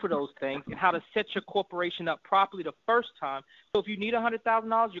look for those things and how to set your corporation up properly the first time. So if you need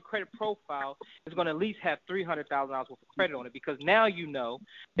 $100,000, your credit profile is going to at least have $300,000 worth of credit on it, because now you know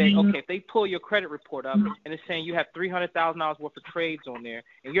that, okay, if they pull your credit report up and it's saying you have $300,000 worth of trades on there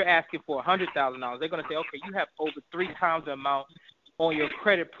and you're asking for $100,000, they're going to say, okay, you have over 3 times the amount on your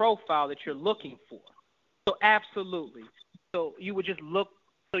credit profile that you're looking for. So absolutely. So you would just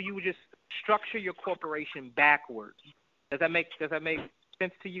structure your corporation backwards. Does that make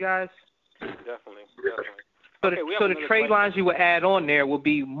sense to you guys? Definitely. So the trade lines you would add on there will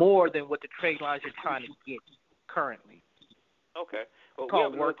be more than what the trade lines you're trying to get currently. Okay. Well, it's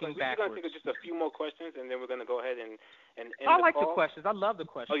called working backwards. We're going to take just a few more questions, and then we're going to go ahead and end I like the the questions. I love the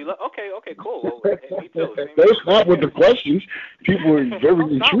questions. Oh, you love? Okay, cool. Well, me too. Don't stop with the questions. People are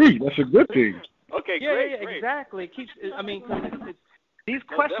very intrigued. That's a good thing. Okay, great. Great. Exactly. These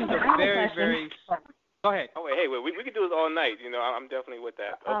questions are very, very. Go ahead. Oh, wait, we could do this all night. You know, I'm definitely with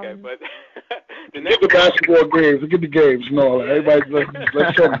that. Okay, but get the basketball games. Get the games. No, everybody,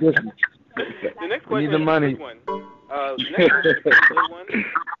 let's talk business. The next question is the money. One. The next question is a good one.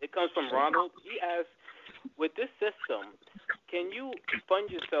 It comes from Ronald. He asks, with this system, can you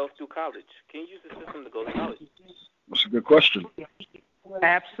fund yourself through college? Can you use the system to go to college? That's a good question.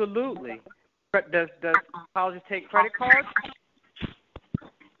 Absolutely. Does colleges take credit cards?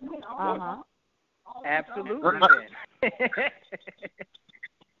 Absolutely.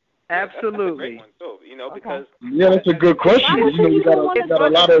 Absolutely. That's a great one too, you know, because that's a good question. You know, you got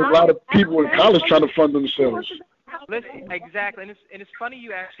a lot of people in college trying to fund themselves. Listen, exactly, and it's funny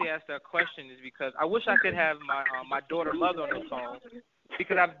you actually asked that question, is because I wish I could have my daughter mother on the phone,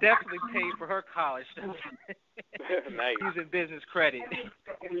 because I've definitely paid for her college. Nice. Using business credit.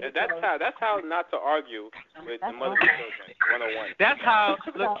 That's how not to argue with the mother of children. 101. That's how,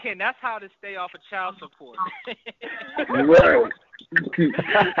 look, Ken, that's how to stay off of child support. Right.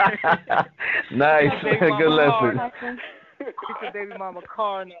 Nice. Good lesson. Get your baby mama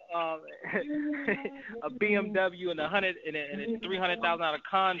car and a BMW and a $300,000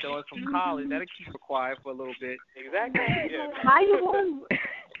 condo and some college. That'll keep her quiet for a little bit. Exactly. Yeah. How you want?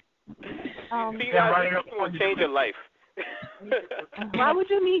 See, that will change your life. Why would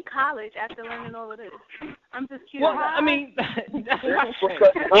you need college after learning all of this? I'm just curious. Well, I mean,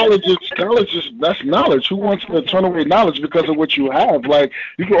 college is that's knowledge. Who wants to turn away knowledge because of what you have? Like,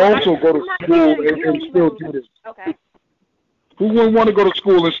 you can also go to school and still do this. Okay. Who wouldn't want to go to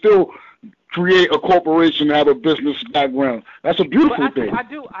school and still create a corporation and have a business background? That's a beautiful thing. I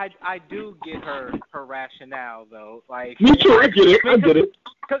do get her rationale though. Like, me too. I get it.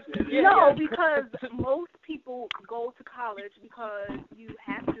 Because most people go to college because you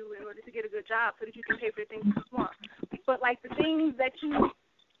have to in order to get a good job so that you can pay for the things you want. But like the things that you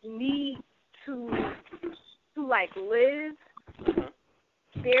need to like live,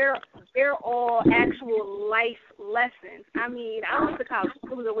 they're all actual life lessons. I mean, I went to college.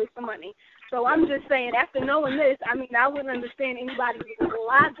 It was a waste of money. So I'm just saying, after knowing this, I mean, I wouldn't understand anybody's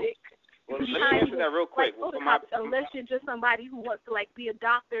logic. Well, let me answer that real quick. Unless you're just somebody who wants to, like, be a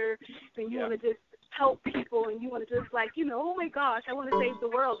doctor and you want to just help people and you want to just, like, you know, oh, my gosh, I want to save the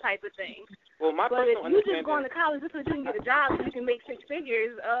world type of thing. Well, my but if personal you just understanding. going to college just so you can get a job so you can make six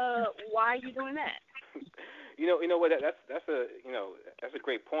figures, why are you doing that? You know what? That's a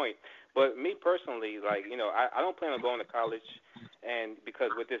great point. But me personally, like, I don't plan on going to college, and because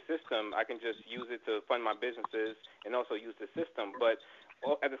with this system, I can just use it to fund my businesses and also use the system. But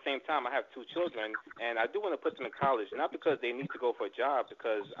at the same time, I have two children, and I do want to put them in college, not because they need to go for a job,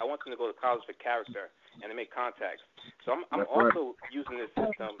 because I want them to go to college for character and to make contacts. So I'm also using this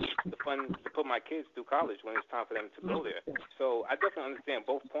system to put my kids through college when it's time for them to go there. So I definitely understand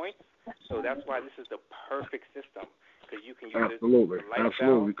both points. So that's why this is the perfect system, because you can use it for lifestyle.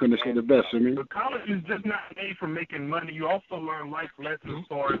 Absolutely. Couldn't have said the best. I mean, But college is just not made for making money. You also learn life lessons as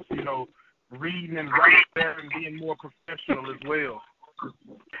far as, reading and writing better and being more professional as well.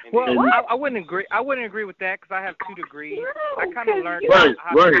 Well, I wouldn't agree. I wouldn't agree with that because I have 2 degrees. I kind of learned right.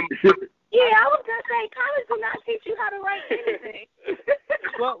 Yeah, I was gonna say college will not teach you how to write anything.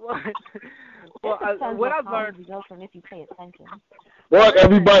 What I've learned. If you pay attention. Well,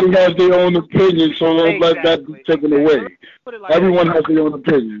 everybody has their own opinion, so don't let that be taken away. Everyone has their own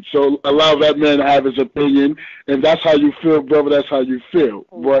opinion, so allow that man to have his opinion. If that's how you feel, brother, that's how you feel.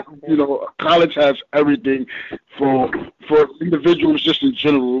 But college has everything for individuals, just in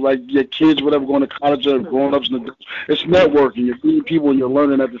general, like your kids, whatever, going to college or grown-ups. It's networking. You're meeting people and you're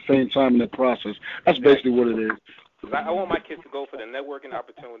learning at the same time in the process. That's basically what it is. I want my kids to go for the networking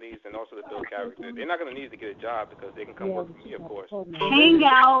opportunities and also to build character. They're not going to need to get a job because they can come work for me, of course. Hang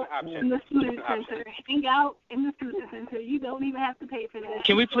out in the student center. Hang out in the student center. You don't even have to pay for that.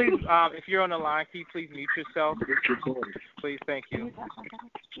 Can we please, if you're on the line, can you please mute yourself? Please, thank you.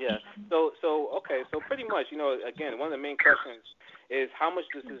 Yeah. So pretty much, again, one of the main questions is how much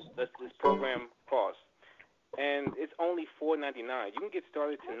does this program cost? And it's only $4.99. You can get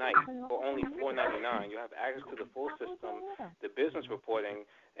started tonight for only $4.99. You have access to the full system, the business reporting,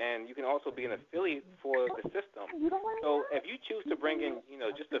 and you can also be an affiliate for the system. So if you choose to bring in,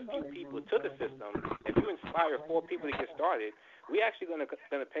 just a few people to the system, if you inspire 4 people to get started, we're actually going to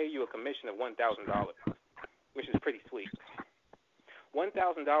pay you a commission of $1,000, which is pretty sweet. $1,000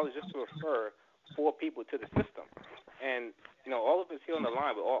 just to refer 4 people to the system. And all of us here on the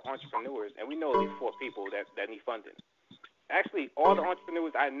line, we're all entrepreneurs, and we know at least 4 people that need funding. Actually, all the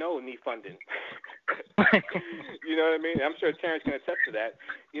entrepreneurs I know need funding. You know what I mean? I'm sure Tarrance can attest to that.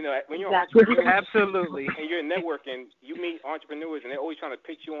 When you're an entrepreneur, absolutely, and you're networking, you meet entrepreneurs, and they're always trying to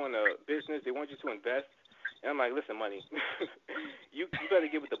pitch you on a business. They want you to invest. And I'm like, listen, money, you better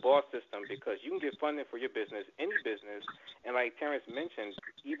get with the boss system because you can get funding for your business, any business, and like Tarrance mentioned,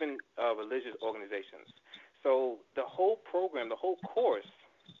 even religious organizations. So the whole program, the whole course,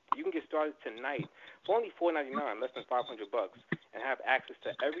 you can get started tonight for only $4.99, less than $500, and have access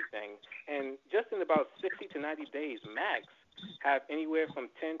to everything. And just in about 60 to 90 days max, have anywhere from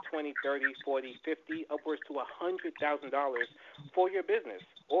 10, 20, 30, 40, 50, upwards to $100,000 for your business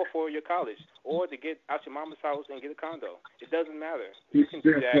or for your college or to get out your mama's house and get a condo. It doesn't matter. You can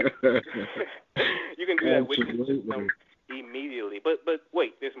do that. You can do that with the system immediately. But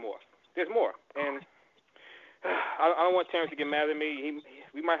wait, there's more. There's more. And I don't want Tarrance to get mad at me.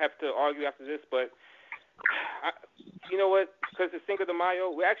 We might have to argue after this, but you know what? Because it's Cinco de Mayo,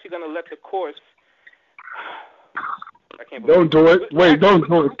 we're actually going to let the course. I can't believe Don't do it. Wait, don't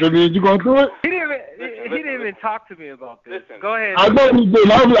do it. You going to do it? He didn't even talk to me about this. Listen. Go ahead. I know he did.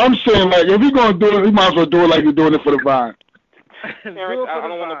 I'm saying, like, if he's going to do it, he might as well do it like you're doing it for the vine. Terrence, I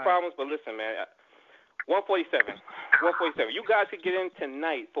don't want no problems, but listen, man. 147. You guys could get in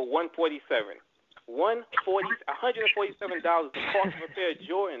tonight for 147. $147, the cost of a pair of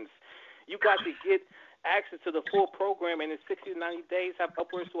Jordans. You got to get access to the full program, and in 60 to 90 days, have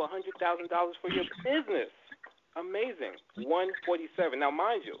upwards to $100,000 for your business. Amazing. 147. Now,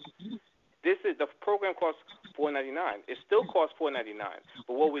 mind you, the program costs $4.99. It still costs $4.99.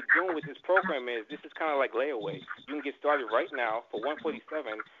 But what we're doing with this program is this is kind of like layaway. You can get started right now for $147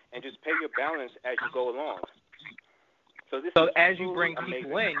 and just pay your balance as you go along. So as you bring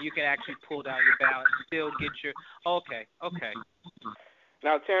people in, you can actually pull down your balance, still get your okay.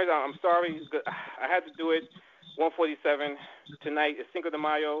 Now, Terrence, I'm sorry, I had to do it. 147 tonight is Cinco de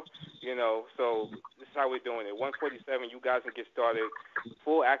Mayo, so this is how we're doing it. 147, you guys can get started,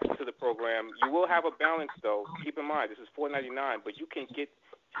 full access to the program. You will have a balance, though. Keep in mind, this is $4.99, but you can get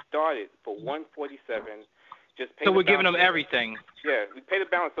started for 147. Just pay. So we're giving them everything. Yeah, we pay the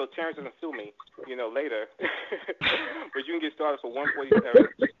balance so Tarrance doesn't sue me, later. But you can get started for 147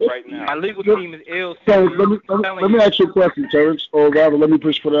 right now. My legal team is ill. So let me ask you a question, Tarrance, or rather, let me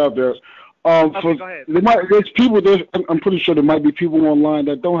put it out there. Okay, go ahead. There's people. I'm pretty sure there might be people online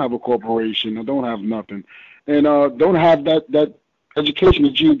that don't have a corporation or don't have nothing, and don't have that education,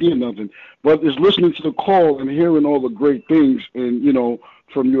 a GED, or nothing. But it's listening to the call and hearing all the great things, and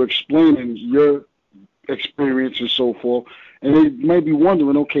from you explaining your experience and so forth. And they may be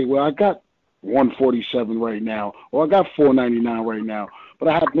wondering, okay, well, I got 147 right now, or I got 499 right now, but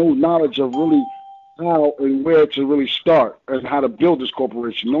I have no knowledge of really how and where to really start and how to build this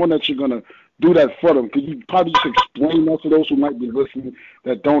corporation. Knowing that you're gonna do that for them, could you probably just explain that to those who might be listening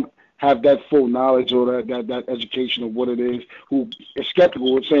that don't have that full knowledge or that education of what it is, who is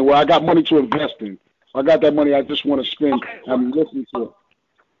skeptical and saying, well, I got money to invest in. I got that money I just want to spend. Okay, I'm listening to it.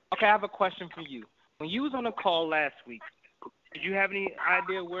 Okay, I have a question for you. When you was on a call last week, did you have any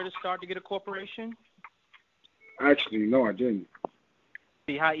idea where to start to get a corporation? Actually, no, I didn't.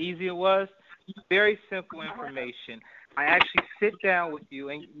 See how easy it was? Very simple information. I actually sit down with you,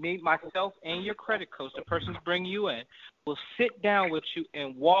 and me, myself, and your credit coach, the person's bringing you in, will sit down with you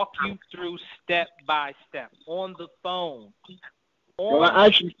and walk you through step by step on the phone. Well, I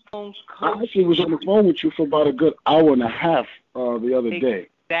actually was on the phone with you for about a good hour and a half the other day.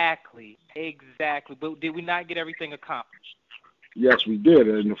 Exactly. But did we not get everything accomplished? Yes, we did.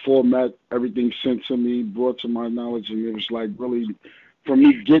 And the format, everything sent to me, brought to my knowledge, and it was like really, for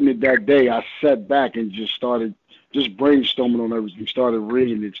me getting it that day, I sat back and just started brainstorming on everything, started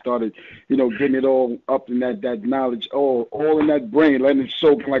reading it, started, getting it all up in that knowledge, all in that brain, letting it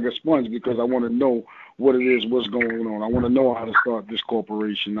soak like a sponge, because I want to know what it is, what's going on. I want to know how to start this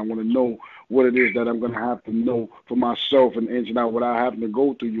corporation. I want to know what it is that I'm going to have to know for myself and ins and out without having to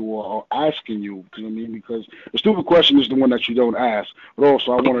go through you or asking you. You know what I mean? Because the stupid question is the one that you don't ask. But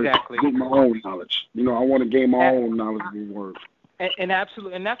also, I want to get my own knowledge. I want to gain my own knowledge of the word. And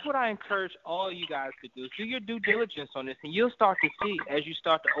absolutely, and that's what I encourage all you guys to do. Do your due diligence on this, and you'll start to see as you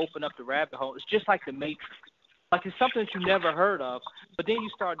start to open up the rabbit hole. It's just like the Matrix. Like it's something that you never heard of, but then you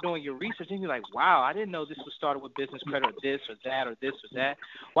start doing your research, and you're like, wow, I didn't know this was started with business credit or this or that or this or that.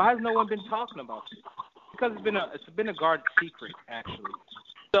 Why has no one been talking about this? Because it's been a guarded secret, actually.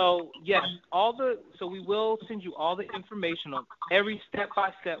 So yes, so we will send you all the information on every step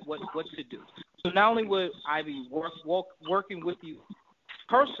by step what to do. So not only would I be working with you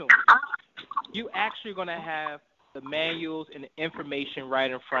personally, you actually going to have the manuals and the information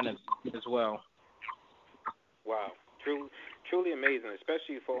right in front of you as well. Wow, truly amazing,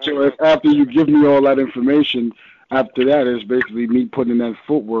 especially for. So after you give me all that information, after that is basically me putting in that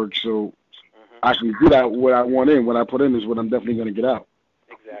footwork, so I can get out what I want in. What I put in is what I'm definitely going to get out.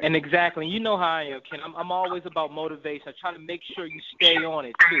 Exactly. You know how I am, Ken. I'm always about motivation. I try to make sure you stay on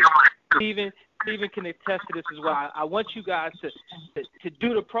it too. Stephen can attest to this as well. I want you guys to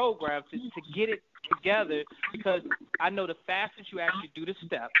do the program, to get it together, because I know the faster you actually do the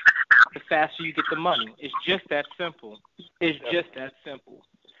steps, the faster you get the money. It's just that simple.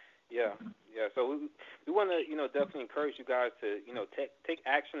 Yeah. So we want to, definitely encourage you guys to, take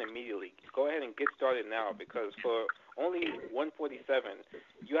action immediately. Go ahead and get started now, because for only $147,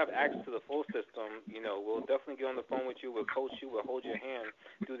 you have access to the full system. We'll definitely get on the phone with you. We'll coach you. We'll hold your hand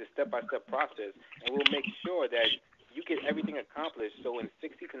through the step-by-step process, and we'll make sure that you get everything accomplished. So in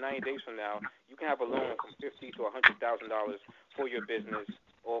 60 to 90 days from now, you can have a loan from $50,000 to $100,000 for your business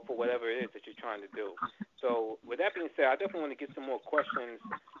or for whatever it is that you're trying to do. So with that being said, I definitely want to get some more questions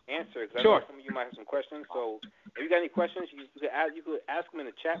answered, because I know some of you might have some questions. So if you got any questions, you could ask them in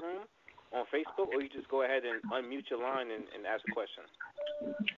the chat room on Facebook, or you just go ahead and unmute your line and ask a question.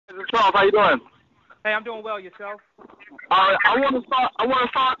 Charles, how you doing? Hey, I'm doing well. Yourself? I want to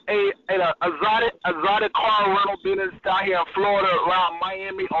start a exotic car rental business down here in Florida, around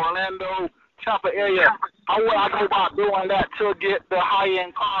Miami, Orlando, Tampa area. How would I go about doing that to get the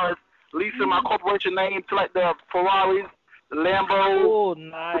high-end cars, leasing my corporation name to like the Ferraris, the Lambos? Oh,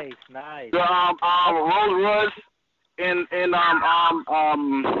 nice. The Rolls Royce and the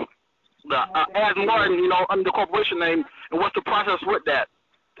Aston Martin, under the corporation name, and what's the process with that?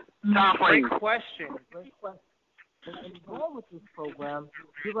 Time frame. Great question. And going with this program,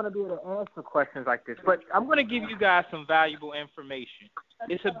 you're going to be able to answer questions like this. But I'm going to give you guys some valuable information.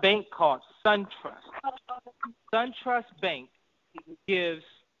 It's a bank called SunTrust. SunTrust Bank gives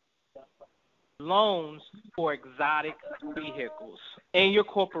loans for exotic vehicles in your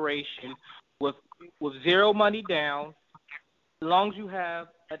corporation with zero money down, as long as you have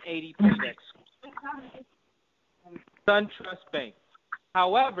an 80 paydex score. SunTrust Bank.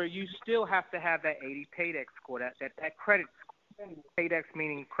 However, you still have to have that 80 paydex score, that credit score. Paydex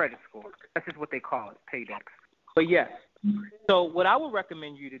meaning credit score. That's just what they call it, paydex. But yes. So what I would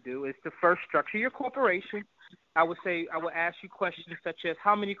recommend you to do is to first structure your corporation. I would ask you questions such as,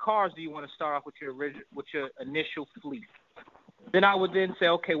 how many cars do you want to start off with your initial fleet? Then I would then say,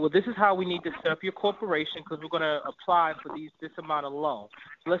 okay, well, this is how we need to set up your corporation because we're going to apply for this amount of loan.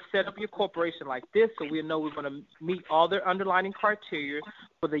 Let's set up your corporation like this so we know we're going to meet all their underlying criteria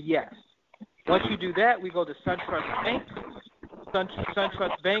for the yes. Once you do that, we go to SunTrust Bank.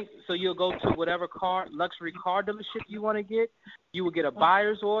 SunTrust Bank, so you'll go to whatever luxury car dealership you want to get. You will get a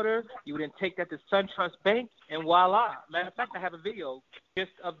buyer's order. You would then take that to SunTrust Bank, and voila. Matter of fact, I have a video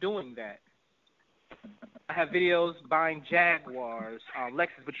just of doing that. I have videos buying Jaguars,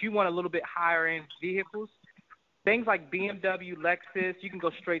 Lexus, but you want a little bit higher-end vehicles. Things like BMW, Lexus, you can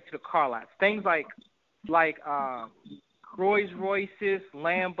go straight to the car lots. Things like Rolls-Royces,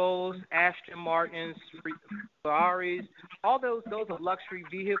 Lambos, Aston Martins, Ferraris, all those are luxury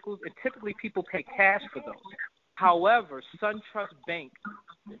vehicles, and typically people pay cash for those. However, SunTrust Bank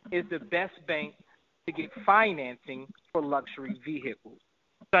is the best bank to get financing for luxury vehicles.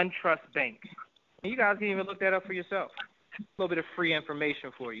 SunTrust Bank. And you guys can even look that up for yourself. A little bit of free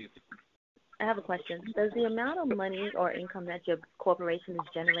information for you. I have a question. Does the amount of money or income that your corporation is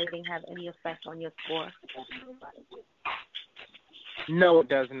generating have any effect on your score? No, it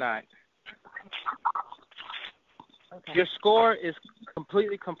does not. Okay. Your score is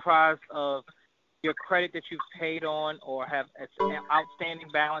completely comprised of your credit that you've paid on or have outstanding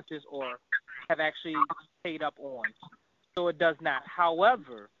balances or have actually paid up on. So it does not.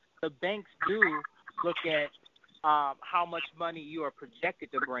 However, the banks do look at how much money you are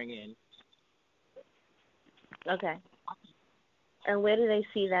projected to bring in. Okay. And where do they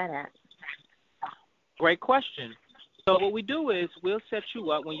see that at? Great question. So what we do is we'll set you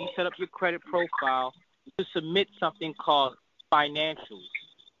up when you set up your credit profile to submit something called financials.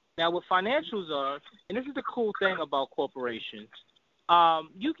 Now, what financials are, and this is the cool thing about corporations,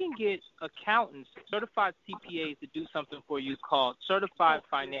 you can get accountants, certified CPAs to do something for you called certified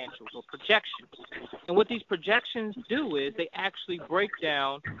financials or projections. And what these projections do is they actually break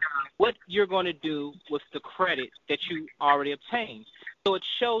down what you're going to do with the credit that you already obtained. So it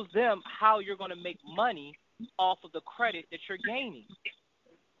shows them how you're going to make money off of the credit that you're gaining.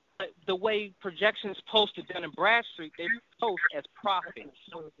 The way projections post to Dun & Bradstreet, they post as profits.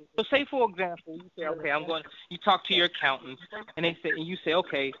 So say, for example, you say, okay, you talk to your accountant, and you say,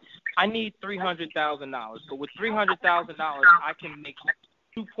 okay, I need $300,000. But with $300,000, I can make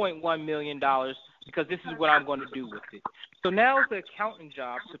 $2.1 million because this is what I'm going to do with it. So now it's the accountant's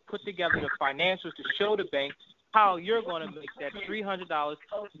job to put together the financials to show the bank how you're going to make that $300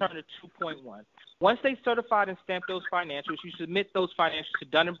 turn to $2.1. Once they certified and stamp those financials, you submit those financials to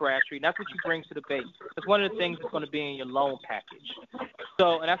Dun & Bradstreet, and that's what you bring to the bank. That's one of the things that's going to be in your loan package.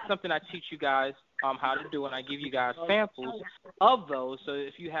 So, and that's something I teach you guys how to do, and I give you guys samples of those. So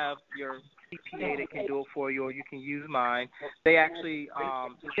if you have your CPA that can do it for you, or you can use mine, they actually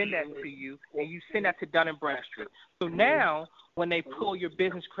send that to you, and you send that to Dun & Bradstreet. So now, when they pull your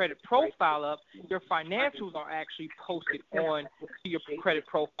business credit profile up, your financials are actually posted on to your credit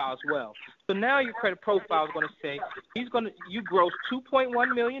profile as well. So now your credit profile is going to say you gross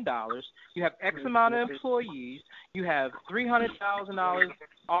 $2.1 million, you have X amount of employees, you have $300,000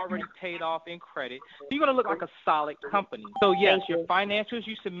 already paid off in credit. So you're going to look like a solid company. So yes, your financials,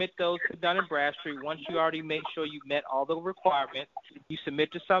 you submit those to Dun & Bradstreet. Once you already make sure you met all the requirements, you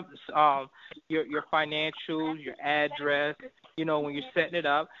submit to your financials, your address, when you're setting it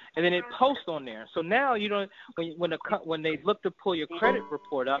up, and then it posts on there. So now when they look to pull your credit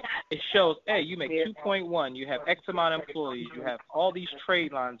report up, it shows, hey, you make 2.1, you have X amount of employees, you have all these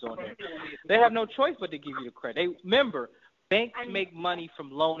trade lines on there. They have no choice but to give you the credit. Remember, banks make money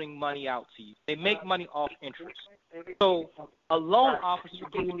from loaning money out to you. They make money off interest. So a loan officer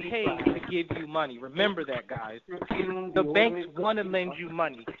gets paid to give you money. Remember that, guys. The banks want to lend you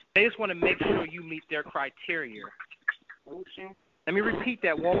money. They just want to make sure you meet their criteria. Let me repeat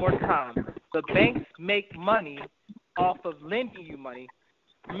that one more time. The banks make money off of lending you money.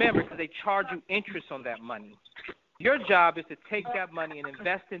 Remember, because they charge you interest on that money. Your job is to take that money and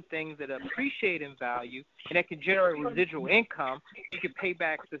invest in things that appreciate in value and that can generate residual income. You can pay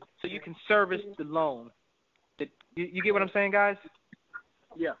back so you can service the loan. You get what I'm saying, guys?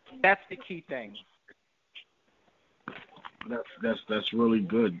 Yeah. That's the key thing. That's really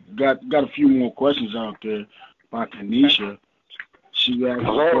good. Got a few more questions out there by Kanisha. She asked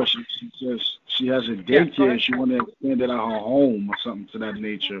a question. She says she has a daycare and she want to expand it out her home or something to that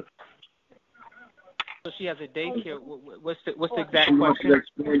nature. So she has a daycare. What's the exact question?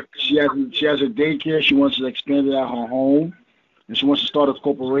 She has a daycare. She wants to expand it out her home, and she wants to start a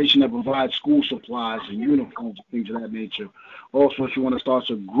corporation that provides school supplies and uniforms and things of that nature. Also, she wants to start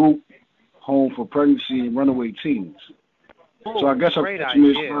a group home for pregnancy and runaway teens. So I guess her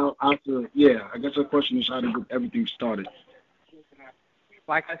question is how to get everything started.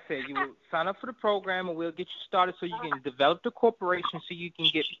 like I said, you will sign up for the program, and we'll get you started so you can develop the corporation so you can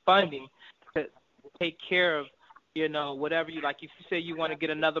get funding to take care of, whatever you like. If you say you want to get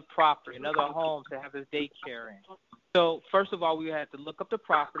another property, another home to have this daycare in. So first of all, we have to look up the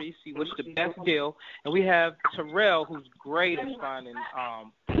property, see what's the best deal, and we have Terrell, who's great at finding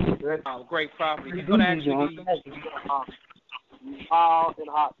great property. He's going to actually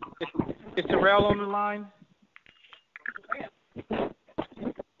is Terrell on the line?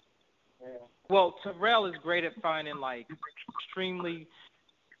 Well, Terrell is great at finding extremely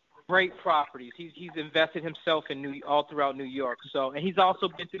great properties. He's invested himself in all throughout New York. So, and he's also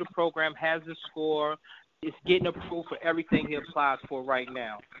been through the program, has the score, is getting approved for everything he applies for right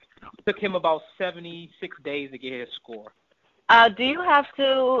now. It took him about 76 days to get his score. Do you have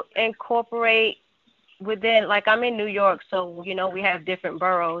to incorporate within, I'm in New York, so we have different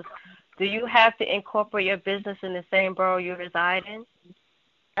boroughs. Do you have to incorporate your business in the same borough you reside in?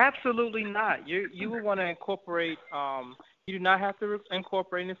 Absolutely not. You would want to incorporate. You do not have to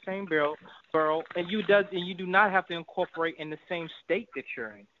incorporate in the same borough, and you do not have to incorporate in the same state that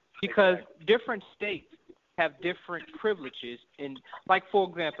you're in, because different states have different privileges. And for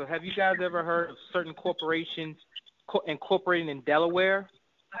example, have you guys ever heard of certain corporations incorporating in Delaware?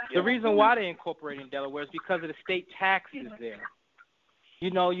 The reason why they incorporate in Delaware is because of the state taxes there.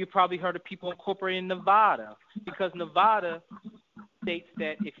 You probably heard of people incorporating in Nevada, because Nevada states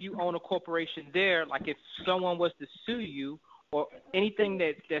that if you own a corporation there, if someone was to sue you or anything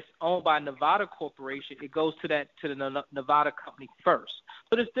that's owned by a Nevada corporation, it goes to the Nevada company first.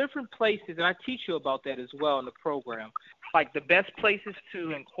 So there's different places, and I teach you about that as well in the program. The best places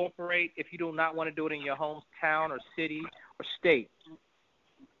to incorporate if you do not want to do it in your hometown or city or state.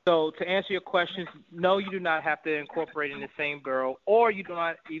 So to answer your questions, no, you do not have to incorporate in the same borough, or you do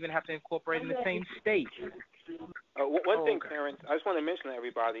not even have to incorporate in the same state. One thing, Tarrance, I just want to mention to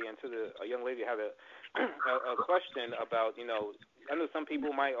everybody and to a young lady who had a question about, I know some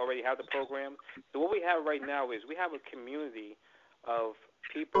people might already have the program. So what we have right now is we have a community of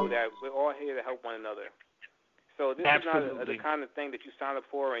people that we're all here to help one another. So this Absolutely. is not the kind of thing that you sign up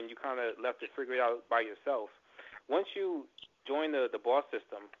for and you kind of left to figure it out by yourself. Once you join the boss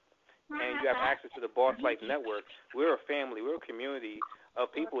system and you have access to the Boss Life Network, we're a family, we're a community of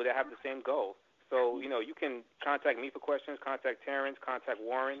people that have the same goal. So, you can contact me for questions, contact Tarrance, contact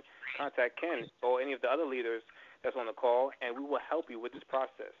Warren, contact Ken, or any of the other leaders that's on the call, and we will help you with this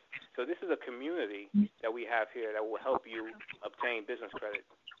process. So this is a community that we have here that will help you obtain business credit.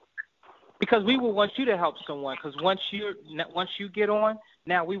 Because we will want you to help someone, because once you get on,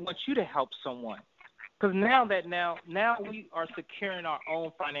 now we want you to help someone. Because now we are securing our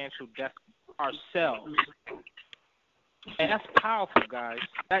own financial debt ourselves. And that's powerful, guys.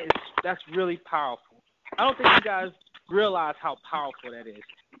 That's really powerful. I don't think you guys realize how powerful that is.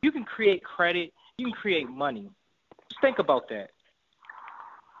 You can create credit. You can create money. Just think about that.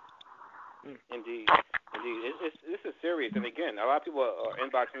 Indeed. This is serious. And again, a lot of people are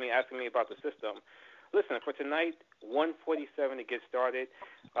inboxing me, asking me about the system. Listen, for tonight, 1:47 to get started.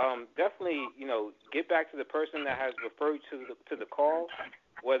 Definitely, get back to the person that has referred to the call,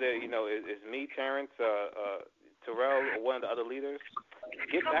 whether it's me, Tarrance, Terrell, or one of the other leaders.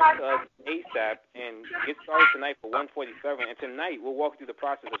 Get back to us ASAP and get started tonight for 1:47. And tonight we'll walk through the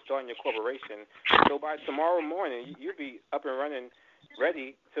process of starting your corporation. So by tomorrow morning, you'll be up and running,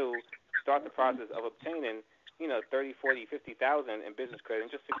 ready to start the process of obtaining 30, 40, 50,000 in business credit in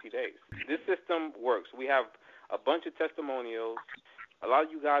just 60 days. This system works. We have a bunch of testimonials. A lot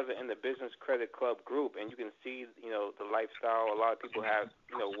of you guys are in the Business Credit Club group, and you can see, the lifestyle. A lot of people have,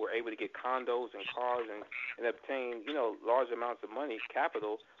 were able to get condos and cars and obtain, large amounts of money,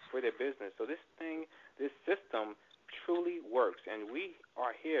 capital for their business. So this system truly works, and we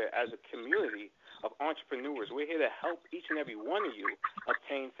are here as a community of entrepreneurs. We're here to help each and every one of you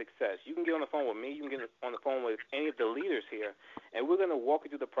obtain success. You can get on the phone with me. You can get on the phone with any of the leaders here, and we're going to walk you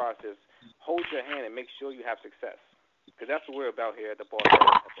through the process, hold your hand, and make sure you have success. Because that's what we're about here at the Boss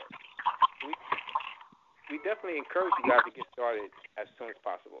Network. We definitely encourage you guys to get started as soon as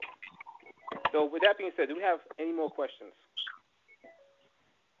possible. So with that being said, do we have any more questions?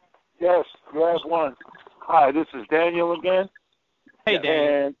 Yes, we have one. Hi, this is Daniel again. Hey,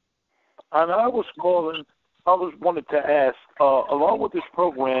 Daniel. And I was calling, wanted to ask, along with this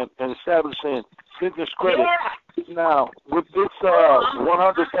program and establishing business credit, now, with this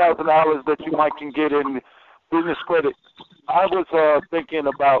 $100,000 that you might can get in business credit, I was thinking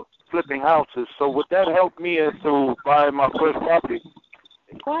about flipping houses. So would that help me into buying my first property?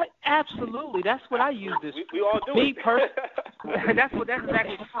 It What? Absolutely. That's what I use this. We all do Me it. that's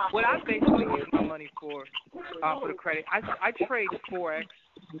exactly what I basically use my money for the credit. I trade Forex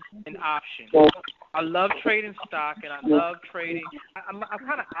and options. I love trading stock, and I love trading. I'm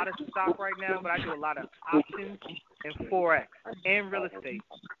kind of out of stock right now, but I do a lot of options and Forex and real estate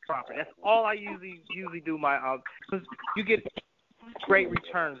property. That's all I usually do my because you get great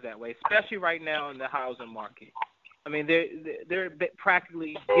returns that way, especially right now in the housing market. I mean, they're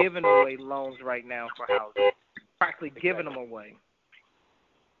practically giving away loans right now for housing, practically giving them away.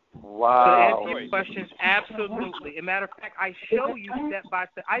 Wow. So to answer your questions, absolutely. As a matter of fact, I show you step by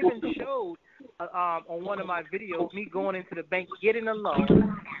step. I even showed on one of my videos me going into the bank, getting a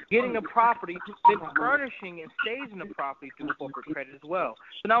loan, getting a property, then furnishing and staging the property through corporate credit as well.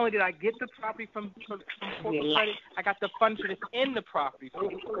 So not only did I get the property from corporate credit, I got the furniture that's in the property from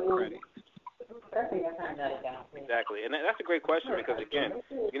corporate credit. Exactly, and that's a great question because again,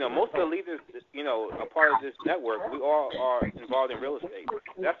 most of the leaders, a part of this network, we all are involved in real estate.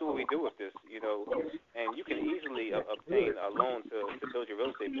 That's what we do with this, and you can easily obtain a loan to build your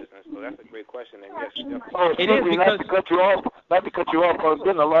real estate business. So that's a great question, and yes, definitely. It is because not to cut you off. I'm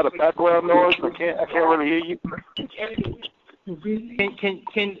getting a lot of background noise. I can't really hear you.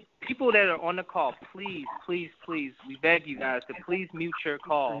 Can people that are on the call, please, we beg you guys to please mute your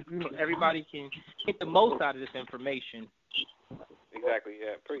call so everybody can get the most out of this information. Exactly.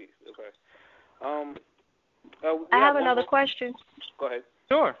 Yeah. Please. Okay. I have another question. Go ahead.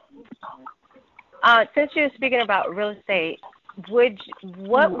 Sure. Since you're speaking about real estate,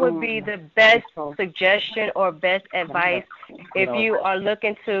 what would be the best suggestion or best advice if you are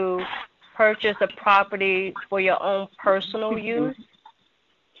looking to purchase a property for your own personal use?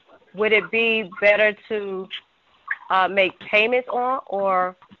 Would it be better to make payments on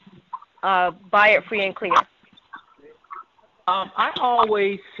or buy it free and clear? I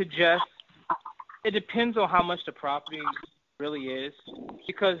always suggest it depends on how much the property really is.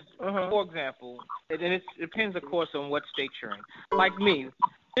 Because, for example, and it depends, of course, on what state you're in. Like me,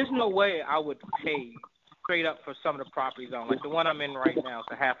 there's no way I would pay straight up for some of the properties on. Like the one I'm in right now is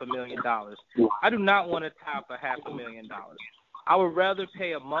 $500,000. I do not want to top $500,000. I would rather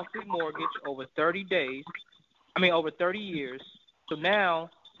pay a monthly mortgage over 30 years. So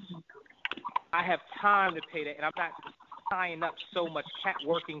now I have time to pay that, and I'm not tying up so much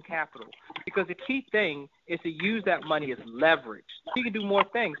working capital. Because the key thing is to use that money as leverage. You can do more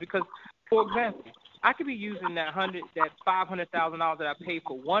things. Because, for example, I could be using that $500,000 that I paid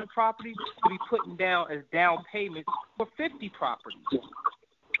for one property to be putting down as down payments for 50 properties.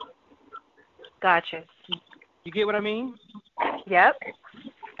 Gotcha. You get what I mean? Yep.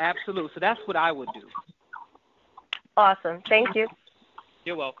 Absolutely. So that's what I would do. Awesome. Thank you.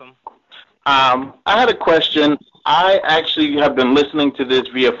 You're welcome. I had a question. I actually have been listening to this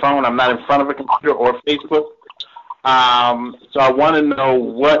via phone. I'm not in front of a computer or Facebook. So I want to know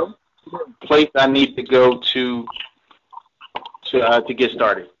what place I need to go to get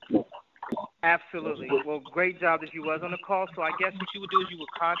started. Absolutely. Well, great job that you was on the call. So I guess what you would do is you would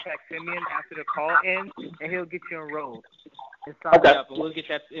contact Simeon after the call ends, and he'll get you enrolled and sign up, and we'll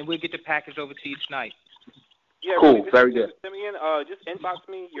get the package over to you tonight. Yeah, cool. Really, very good. Simeon, just inbox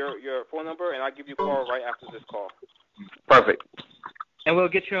me your phone number, and I'll give you a call right after this call. Perfect. And we'll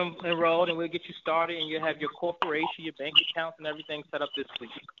get you enrolled, and we'll get you started, and you'll have your corporation, your bank accounts, and everything set up this week.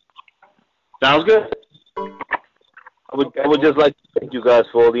 Sounds good. I would just like to thank you guys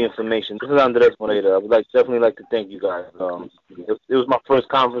for all the information. This is Andres Moreira. I would definitely like to thank you guys. It was my first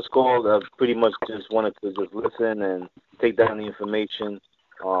conference call. I pretty much just wanted to just listen and take down the information.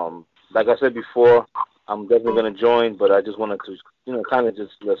 Like I said before, I'm definitely going to join, but I just wanted to, kind of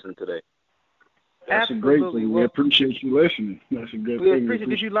just listen today. That's Absolutely. a great thing. We appreciate you listening. That's a good We thing. appreciate.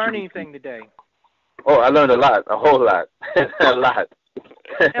 Did you learn anything today? Oh, I learned a lot, a whole lot, a lot.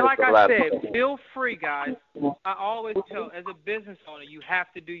 And like I said, feel free, guys. I always tell, as a business owner, you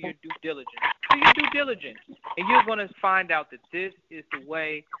have to do your due diligence. Do your due diligence, and you're going to find out that this is the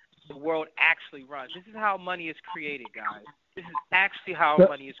way the world actually runs. This is how money is created, guys. This is actually how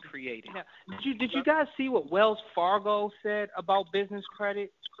money is created. Now, did you guys see what Wells Fargo said about business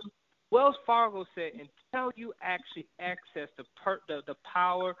credit? Wells Fargo said until you actually access the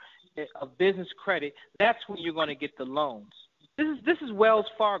power of business credit, that's when you're going to get the loans. This is Wells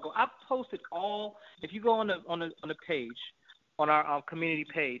Fargo. I've posted all. If you go on the page, on our community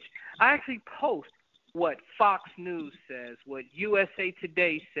page, I actually post what Fox News says, what USA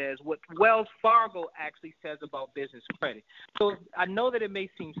Today says, what Wells Fargo actually says about business credit. So I know that it may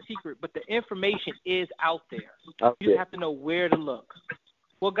seem secret, but the information is out there. You have to know where to look.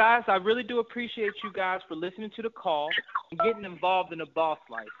 Well, guys, I really do appreciate you guys for listening to the call and getting involved in the boss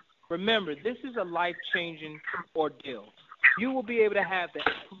life. Remember, this is a life-changing ordeal. You will be able to have the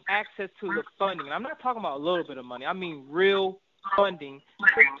access to the funding. And I'm not talking about a little bit of money. I mean real funding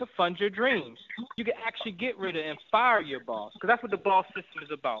to fund your dreams. You can actually get rid of and fire your boss, because that's what the boss system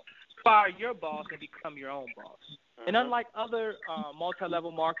is about. Fire your boss and become your own boss. And unlike other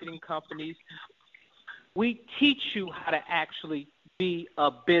multi-level marketing companies, we teach you how to actually be a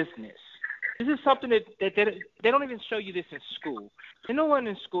business. This is something that they don't even show you this in school. And no one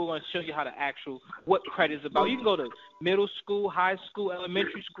in school going to show you how to what credit is about. You can go to middle school, high school,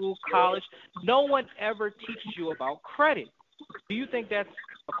 elementary school, college. No one ever teaches you about credit. Do you think that's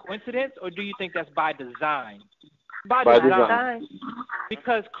a coincidence, or do you think that's by design? By design.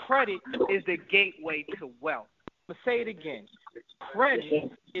 Because credit is the gateway to wealth. I'm going to say it again.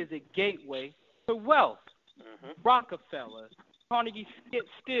 Credit is a gateway to wealth. Rockefeller, Carnegie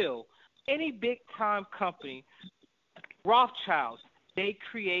Steel, any big-time company, Rothschilds, they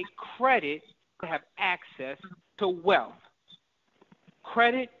create credit to have access to wealth.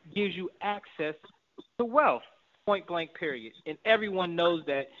 Credit gives you access to wealth, point blank, period. And everyone knows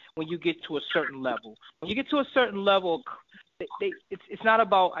that when you get to a certain level. When you get to a certain level, it's not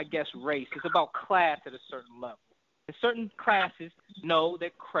about, I guess, race. It's about class at a certain level. And certain classes know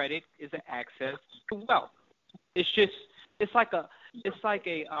that credit is an access to wealth. It's like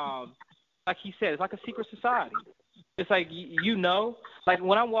he said, it's like a secret society. It's like, like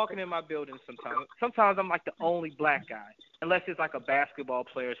when I'm walking in my building sometimes I'm like the only black guy, unless it's like a basketball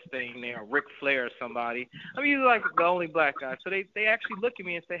player staying there, or Ric Flair or somebody. I'm usually like the only black guy. So they actually look at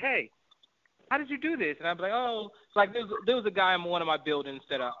me and say, hey, how did you do this? And I'm like, oh, like there was a guy in one of my buildings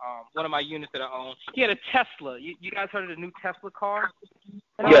one of my units that I own. He had a Tesla. You guys heard of the new Tesla car?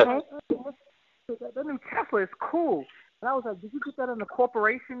 Yes. The new Tesla is cool. And I was like, did you get that in the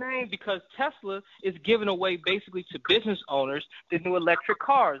corporation name? Because Tesla is giving away basically to business owners the new electric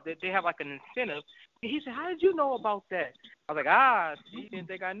cars. They have like an incentive. And he said, how did you know about that? I was like, he didn't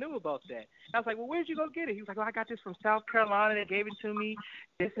think I knew about that. And I was like, well, where'd you go get it? He was like, I got this from South Carolina. They gave it to me,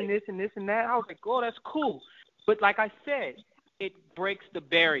 this and this and this and that. I was like, oh, that's cool. But like I said, it breaks the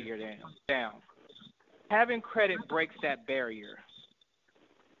barrier down. Having credit breaks that barrier.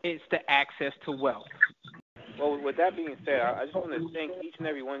 It's the access to wealth. Well, with that being said, I just want to thank each and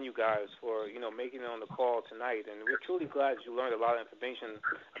every one of you guys for, making it on the call tonight. And we're truly glad you learned a lot of information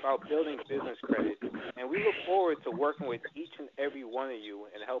about building business credit. And we look forward to working with each and every one of you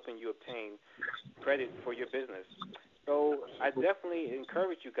and helping you obtain credit for your business. So I definitely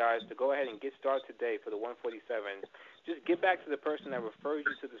encourage you guys to go ahead and get started today for the 147. Just get back to the person that referred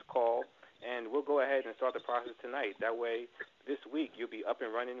you to this call, and we'll go ahead and start the process tonight. That way, this week, you'll be up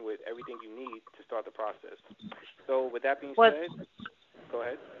and running with everything you need to start the process. So with that being said, go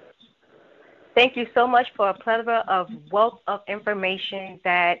ahead. Thank you so much for a plethora of wealth of information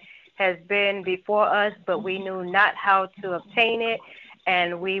that has been before us, but we knew not how to obtain it,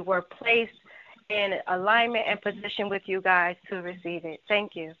 and we were placed in alignment and position with you guys to receive it.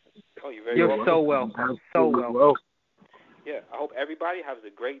 Thank you. Oh, you're You're so welcome. So welcome. Yeah, I hope everybody has a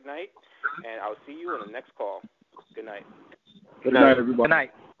great night, and I'll see you on the next call. Good night. Good night, everybody. Good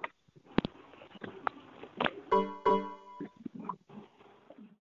night.